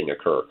shoplifting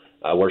occur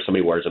where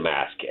somebody wears a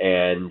mask,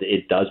 and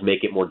it does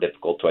make it more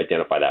difficult to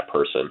identify that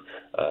person.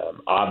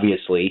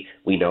 Obviously,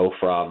 we know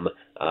from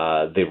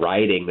the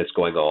rioting that's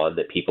going on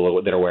that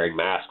people that are wearing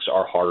masks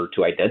are harder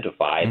to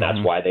identify, and that's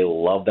why they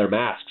love their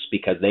masks,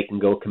 because they can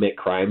go commit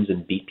crimes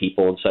and beat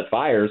people and set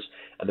fires,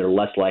 and they're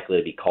less likely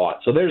to be caught.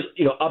 So there's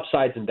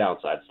upsides and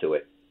downsides to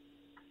it.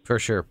 For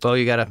sure. Bo,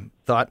 you got a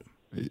thought?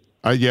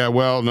 Yeah,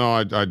 well, no,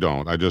 I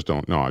don't. I just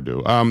don't. No, I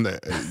do.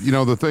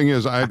 The thing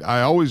is,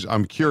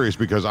 I'm curious,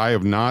 because I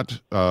have not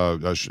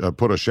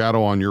put a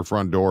shadow on your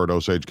front door at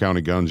Osage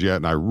County Guns yet,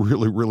 and I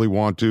really, really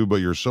want to, but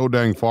you're so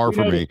dang far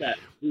from me.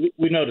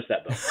 We noticed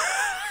that, though.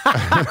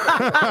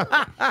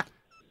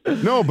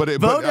 No, but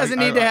Bo doesn't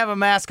need to have a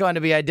mask on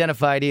to be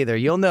identified either.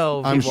 You'll know.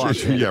 If I'm he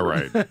walks in. Yeah,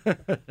 right.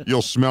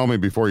 You'll smell me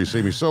before you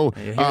see me. So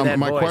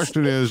my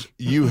question is,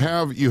 you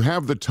have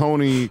the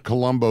Tony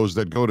Columbos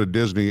that go to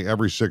Disney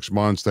every 6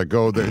 months. That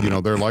go there,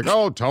 they're like,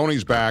 oh,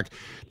 Tony's back.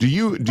 Do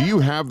you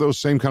have those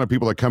same kind of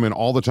people that come in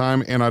all the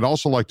time? And I'd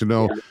also like to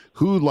know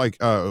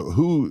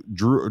who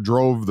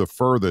drove the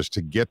furthest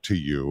to get to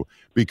you,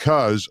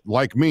 because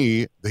like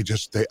me,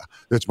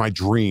 that's my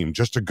dream,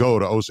 just to go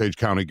to Osage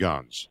County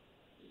Guns.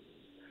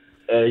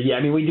 Yeah,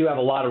 I mean, we do have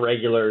a lot of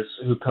regulars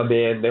who come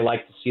in. They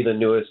like to see the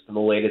newest and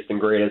the latest and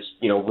greatest,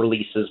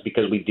 releases,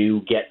 because we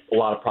do get a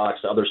lot of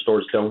products that other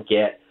stores don't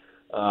get.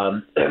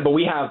 But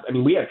we have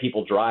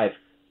people drive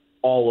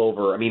all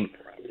over. I mean,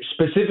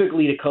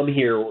 specifically to come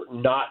here,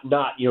 not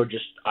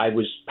just I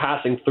was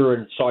passing through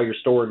and saw your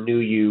store and knew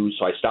you,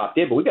 so I stopped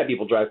in. But we've got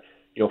people drive,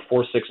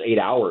 4, 6, 8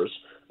 hours.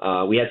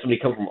 We had somebody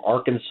come from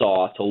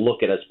Arkansas to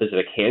look at a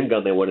specific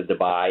handgun they wanted to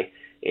buy,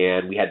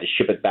 and we had to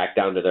ship it back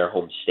down to their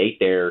home state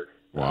there.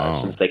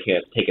 Wow. Since they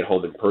can't take it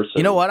home in person.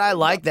 You know what? I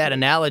like that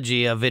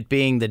analogy of it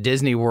being the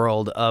Disney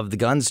World of the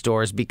gun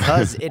stores,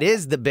 because it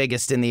is the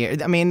biggest in the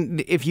area. I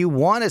mean, if you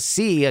want to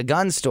see a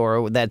gun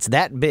store that's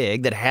that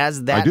big, that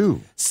has that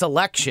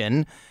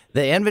selection,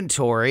 the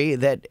inventory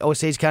that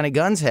Osage County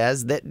Guns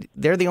has, that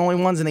they're the only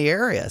ones in the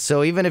area.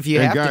 So even if you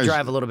have to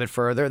drive a little bit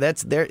further,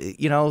 that's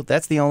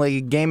the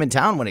only game in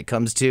town when it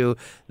comes to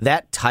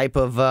that type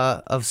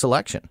of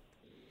selection.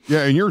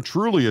 Yeah, and you're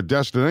truly a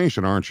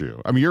destination, aren't you?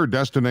 I mean, you're a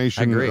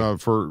destination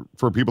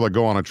for people that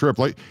go on a trip.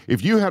 Like,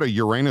 if you had a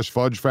Uranus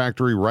Fudge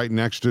factory right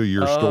next to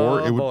your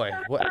store, it would... boy,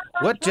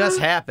 what just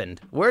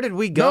happened? Where did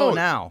we go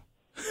now?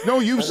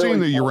 No, you've seen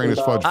the Uranus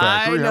Fudge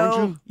factory,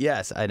 haven't you?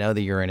 Yes, I know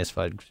the Uranus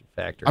Fudge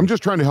factory. I'm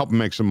just trying to help them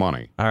make some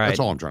money. All right,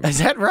 that's all I'm trying to do. Is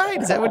that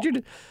right? Is that what you're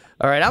doing?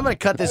 All right, I'm going to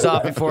cut this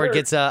off before it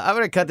gets. I'm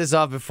going to cut this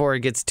off before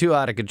it gets too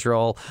out of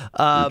control.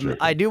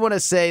 I do want to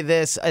say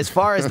this, as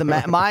far as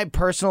my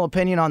personal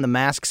opinion on the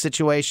mask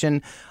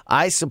situation.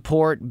 I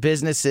support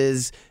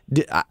businesses.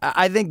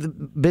 I think the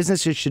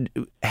businesses should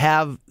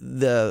have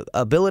the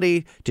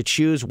ability to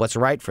choose what's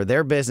right for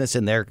their business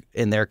and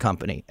their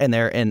company and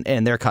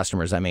their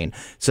customers. I mean,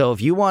 so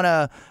if you want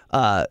to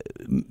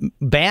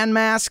ban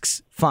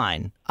masks,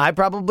 fine. I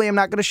probably am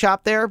not going to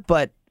shop there,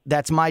 but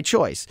that's my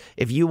choice.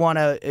 If you want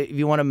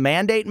to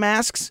mandate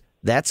masks,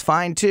 that's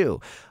fine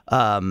too.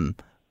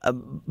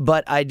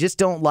 But I just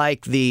don't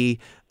like when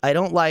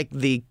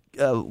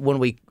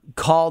we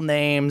call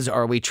names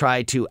or we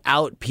try to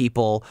out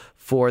people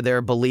for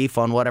their belief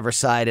on whatever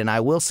side. And I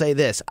will say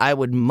this: I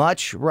would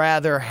much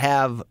rather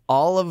have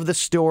all of the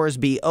stores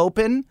be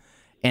open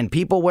and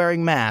people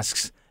wearing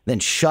masks than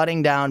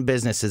shutting down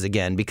businesses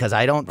again, because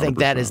I don't think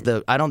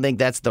 100%. I don't think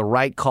that's the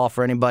right call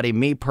for anybody.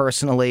 Me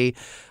personally,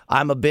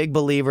 I'm a big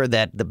believer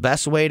that the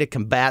best way to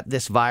combat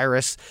this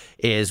virus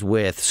is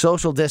with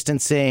social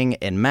distancing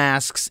and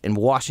masks and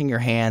washing your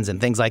hands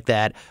and things like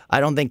that.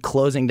 I don't think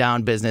closing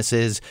down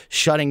businesses,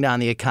 shutting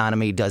down the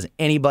economy does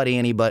anybody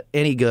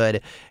any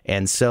good.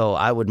 And so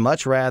I would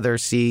much rather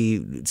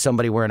see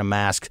somebody wearing a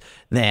mask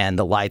than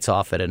the lights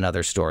off at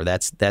another store.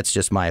 That's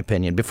just my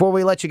opinion. Before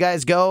we let you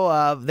guys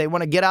go, they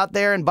want to get out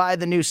there and buy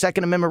the new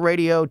Second Amendment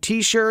Radio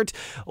t-shirt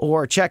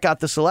or check out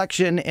the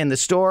selection in the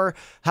store.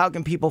 How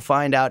can people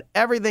find out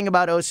everything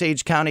about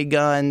Osage County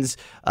Guns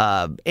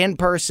in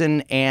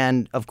person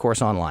and, of course,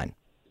 online?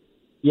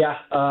 Yeah,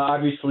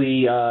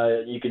 obviously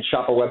you can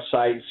shop our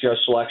website and see our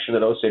selection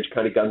at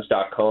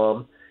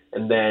OsageCountyGuns.com.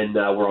 And then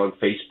we're on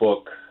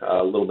Facebook,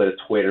 a little bit of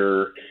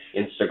Twitter,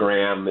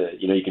 Instagram.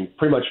 You can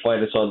pretty much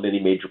find us on any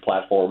major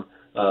platform.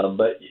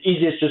 But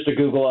easiest just to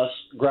Google us,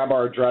 grab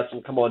our address,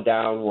 and come on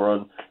down. We're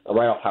on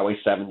right off Highway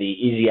 70,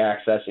 easy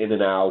access in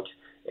and out,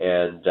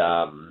 and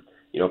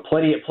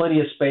plenty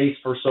of space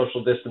for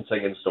social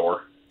distancing in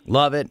store.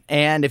 Love it.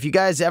 And if you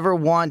guys ever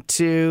want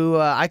to,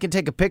 I can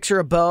take a picture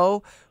of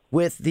Bo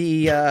with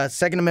the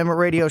Second Amendment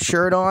Radio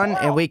shirt on,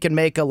 and we can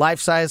make a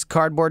life-size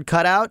cardboard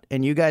cutout,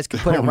 and you guys can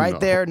put it right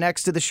there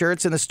next to the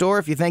shirts in the store.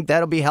 If you think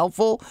that'll be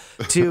helpful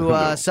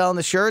to selling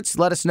the shirts,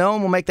 let us know,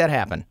 and we'll make that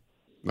happen.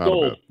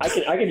 Sold. I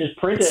can just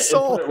print it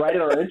and put it right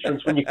at our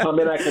entrance. When you come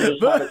in, I can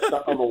just have it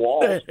stuck on the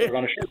wall.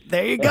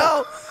 There you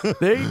go.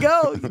 There you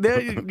go.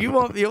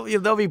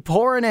 They'll be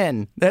pouring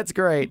in. That's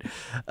great.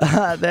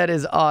 That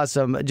is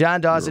awesome.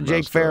 John Dawson,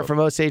 Jake Fair from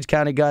Osage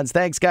County Guns.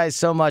 Thanks, guys,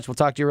 so much. We'll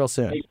talk to you real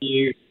soon. Thank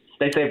you.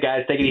 Stay safe,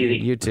 guys. Take it easy.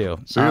 You too.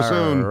 See you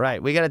soon. All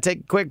right. We got to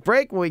take a quick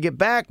break. When we get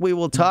back, we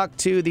will talk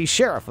to the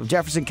sheriff of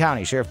Jefferson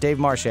County. Sheriff Dave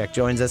Marshak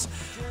joins us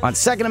on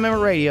Second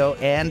Amendment Radio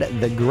and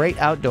the Great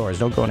Outdoors.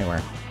 Don't go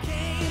anywhere.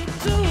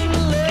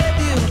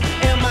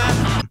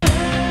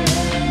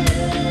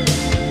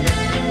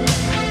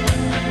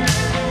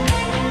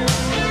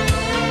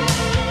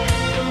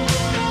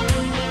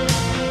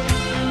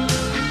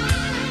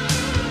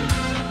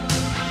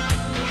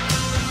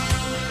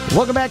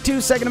 Welcome back to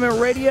Second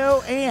Amendment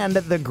Radio and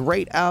the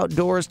Great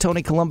Outdoors.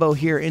 Tony Colombo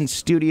here in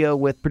studio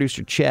with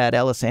producer Chad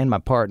Ellis and my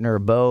partner,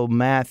 Bo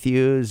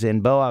Matthews.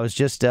 And, Bo, I was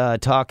just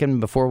talking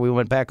before we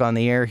went back on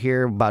the air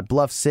here about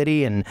Bluff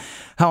City and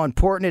how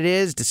important it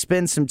is to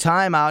spend some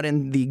time out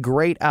in the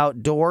great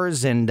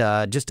outdoors and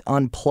just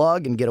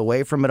unplug and get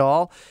away from it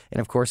all. And,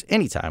 of course,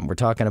 anytime we're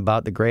talking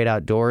about the great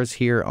outdoors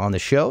here on the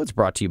show, it's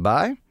brought to you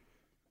by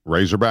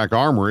Razorback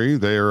Armory,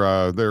 their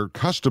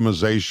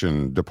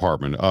customization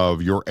department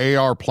of your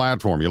AR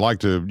platform. You like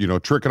to,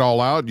 trick it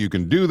all out, you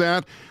can do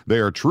that. They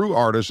are true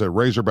artists at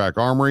Razorback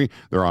Armory.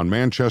 They're on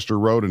Manchester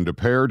Road in De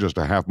Pere, just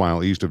a half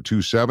mile east of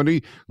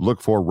 270.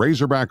 Look for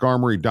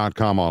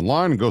RazorbackArmory.com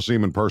online and go see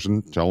them in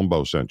person. Tell them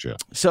Bo sent you.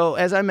 So,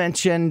 as I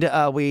mentioned,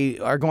 we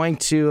are going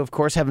to, of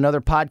course, have another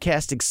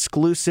podcast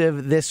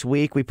exclusive this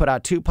week. We put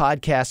out 2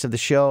 podcasts of the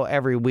show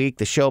every week.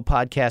 The show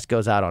podcast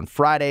goes out on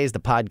Fridays. The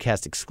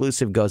podcast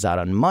exclusive goes out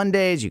on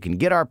Mondays. You can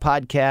get our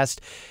podcast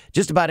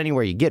just about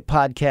anywhere you get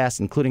podcasts,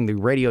 including the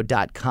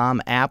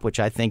radio.com app, which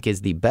I think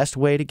is the best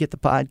way to get the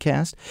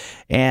podcast.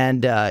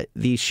 And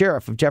the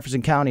sheriff of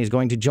Jefferson County is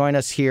going to join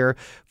us here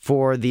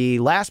for the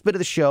last bit of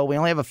the show. We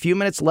only have a few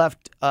minutes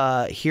left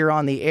here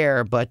on the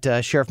air, but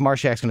Sheriff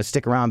Marshak's going to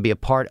stick around and be a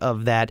part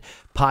of that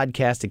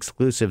podcast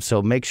exclusive.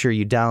 So make sure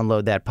you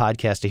download that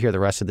podcast to hear the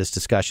rest of this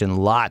discussion.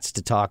 Lots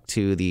to talk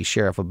to the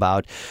sheriff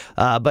about.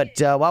 But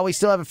while we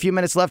still have a few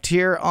minutes left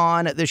here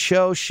on the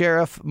show,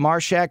 Sheriff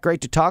Marshak,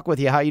 great to talk with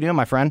you. How you doing,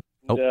 my friend?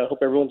 Hope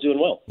everyone's doing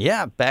well.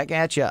 Yeah, back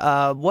at you.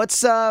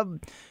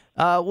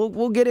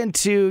 We'll get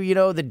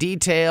into, the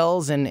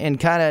details and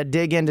kind of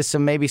dig into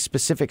some maybe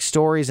specific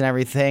stories and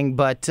everything.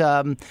 But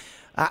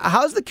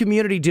how's the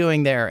community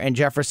doing there in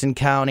Jefferson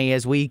County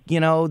as we,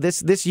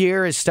 this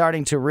year is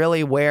starting to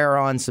really wear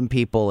on some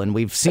people, and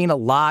we've seen a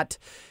lot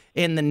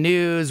in the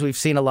news. We've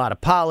seen a lot of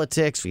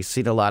politics. We've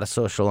seen a lot of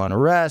social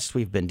unrest.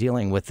 We've been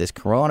dealing with this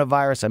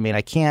coronavirus. I mean,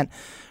 I can't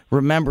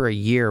remember a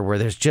year where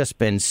there's just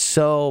been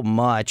so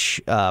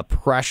much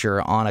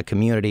pressure on a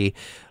community.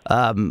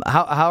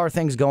 How are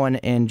things going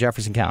in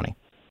Jefferson County?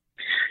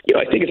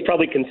 I think it's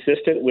probably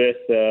consistent with,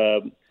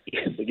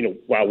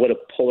 wow, what a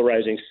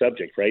polarizing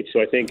subject, right?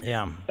 So I think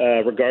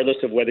regardless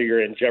of whether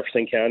you're in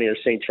Jefferson County or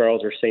St.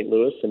 Charles or St.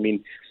 Louis, I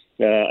mean,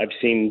 I've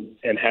seen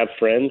and have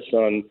friends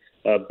on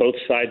both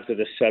sides of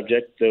the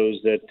subject, those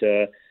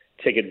that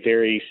take it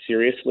very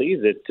seriously,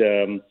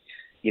 that,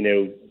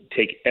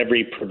 take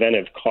every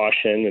preventive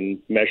caution and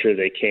measure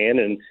they can.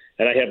 And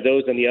I have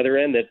those on the other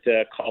end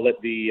that call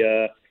it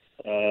the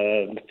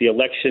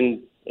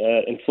election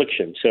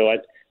infliction. So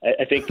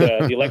I think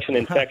the election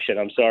infection,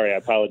 I'm sorry, I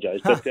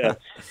apologize. But,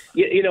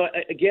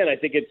 again, I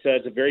think it's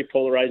a very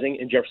polarizing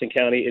in Jefferson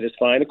County. It is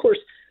fine. Of course,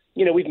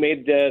 we've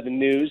made the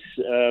news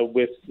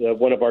with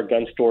one of our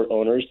gun store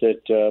owners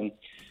that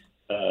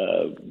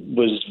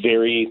was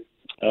very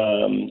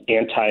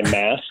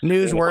anti-mask.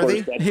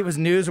 Newsworthy. He was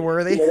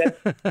newsworthy.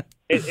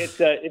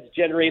 It's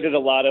generated a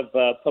lot of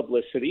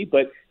publicity,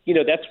 but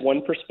that's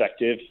one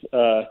perspective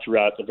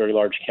throughout a very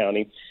large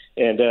county.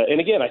 And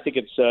again, I think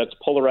it's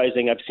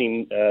polarizing. I've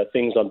seen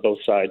things on both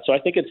sides, so I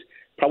think it's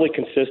probably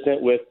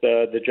consistent with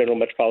the general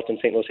metropolitan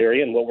St. Louis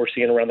area and what we're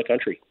seeing around the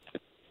country.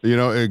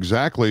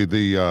 Exactly.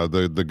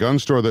 The gun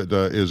store that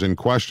is in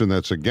question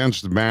that's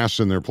against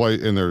masks in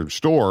their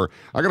store.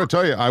 I got to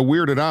tell you, I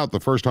weirded out the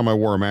first time I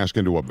wore a mask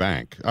into a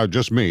bank.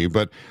 Just me,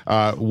 but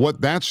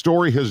what that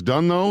story has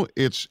done though,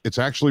 it's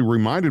actually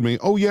reminded me.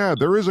 Oh yeah,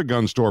 there is a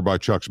gun store by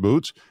Chuck's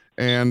Boots,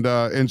 and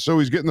so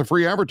he's getting the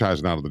free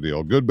advertising out of the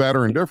deal. Good, bad,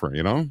 or indifferent.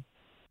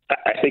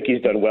 I think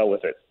he's done well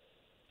with it.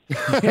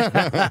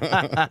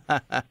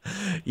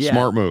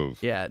 Smart move.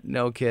 Yeah,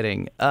 no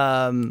kidding.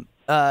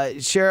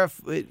 Sheriff,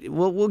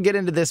 we'll get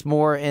into this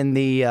more in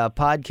the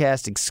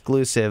podcast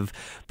exclusive,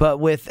 but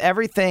with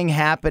everything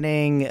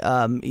happening,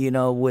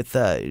 with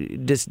the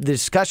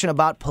discussion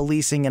about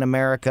policing in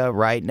America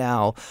right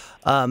now,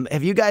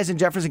 have you guys in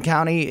Jefferson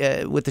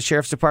County with the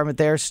Sheriff's Department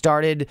there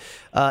started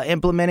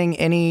implementing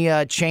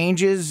any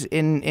changes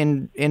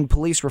in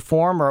police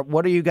reform, or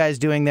what are you guys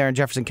doing there in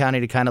Jefferson County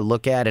to kind of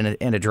look at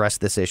and address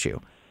this issue?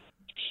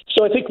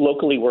 So I think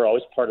locally we're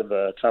always part of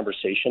the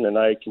conversation, and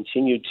I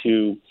continue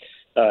to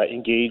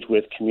engage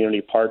with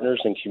community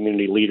partners and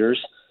community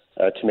leaders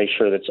to make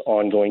sure that's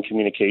ongoing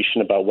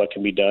communication about what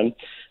can be done.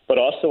 But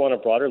also on a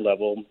broader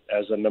level,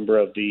 as a member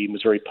of the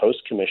Missouri Post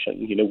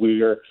Commission,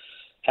 we are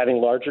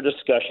having larger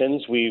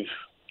discussions. We've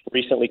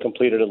recently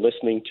completed a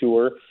listening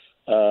tour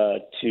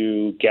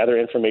to gather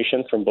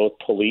information from both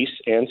police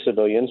and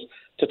civilians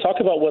to talk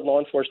about what law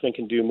enforcement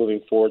can do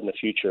moving forward in the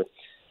future,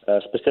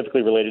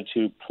 specifically related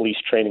to police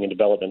training and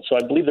development. So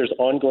I believe there's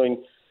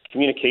ongoing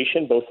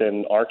communication both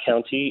in our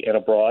county and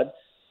abroad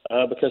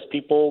because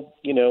people,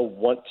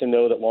 want to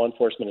know that law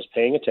enforcement is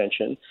paying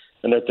attention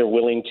and that they're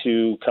willing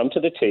to come to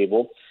the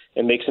table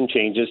and make some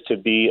changes to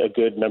be a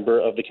good member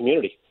of the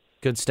community.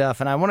 Good stuff.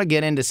 And I want to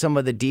get into some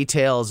of the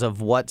details of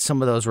what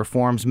some of those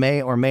reforms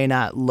may or may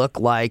not look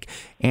like.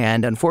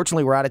 And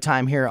unfortunately, we're out of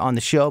time here on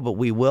the show, but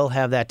we will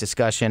have that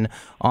discussion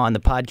on the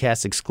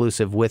podcast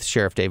exclusive with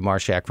Sheriff Dave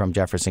Marshak from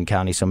Jefferson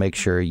County. So make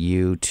sure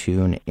you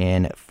tune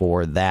in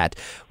for that.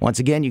 Once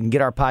again, you can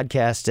get our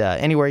podcast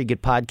anywhere you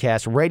get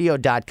podcasts.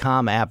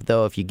 Radio.com app,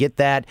 though. If you get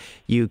that,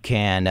 you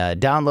can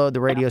download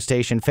the radio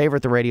station,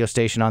 favorite the radio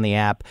station on the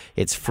app.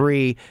 It's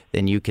free.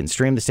 Then you can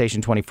stream the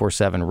station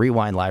 24/7,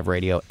 rewind live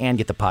radio, and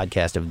get the podcast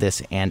of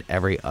this and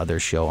every other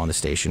show on the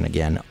station.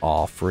 Again,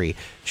 all free.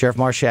 Sheriff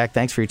Marshak,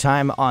 thanks for your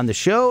time on the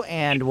show,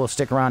 and we'll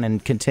stick around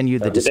and continue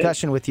the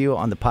discussion with you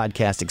on the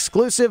podcast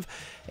exclusive.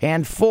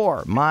 And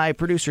for my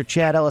producer,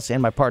 Chad Ellis,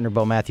 and my partner,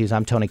 Bo Matthews,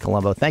 I'm Tony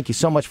Colombo. Thank you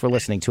so much for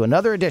listening to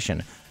another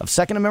edition of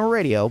Second Amendment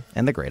Radio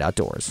and the Great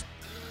Outdoors.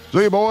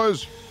 See you,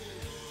 boys.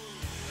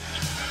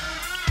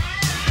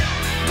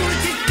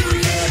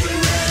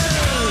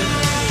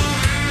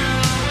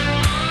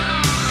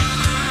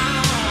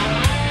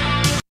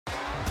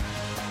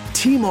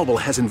 T-Mobile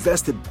has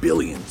invested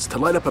billions to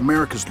light up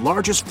America's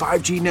largest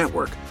 5G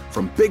network,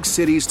 from big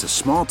cities to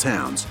small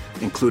towns,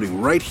 including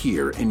right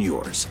here in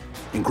yours.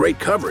 And great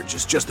coverage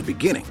is just the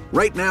beginning.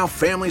 Right now,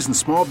 families and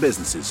small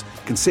businesses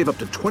can save up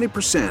to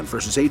 20%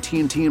 versus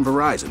AT&T and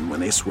Verizon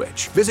when they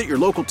switch. Visit your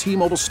local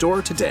T-Mobile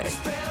store today.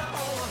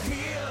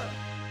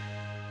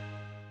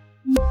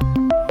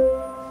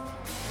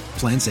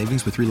 Plan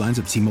savings with 3 lines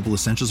of T-Mobile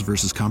Essentials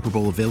versus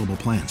comparable available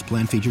plans.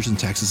 Plan features and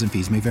taxes and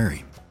fees may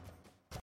vary.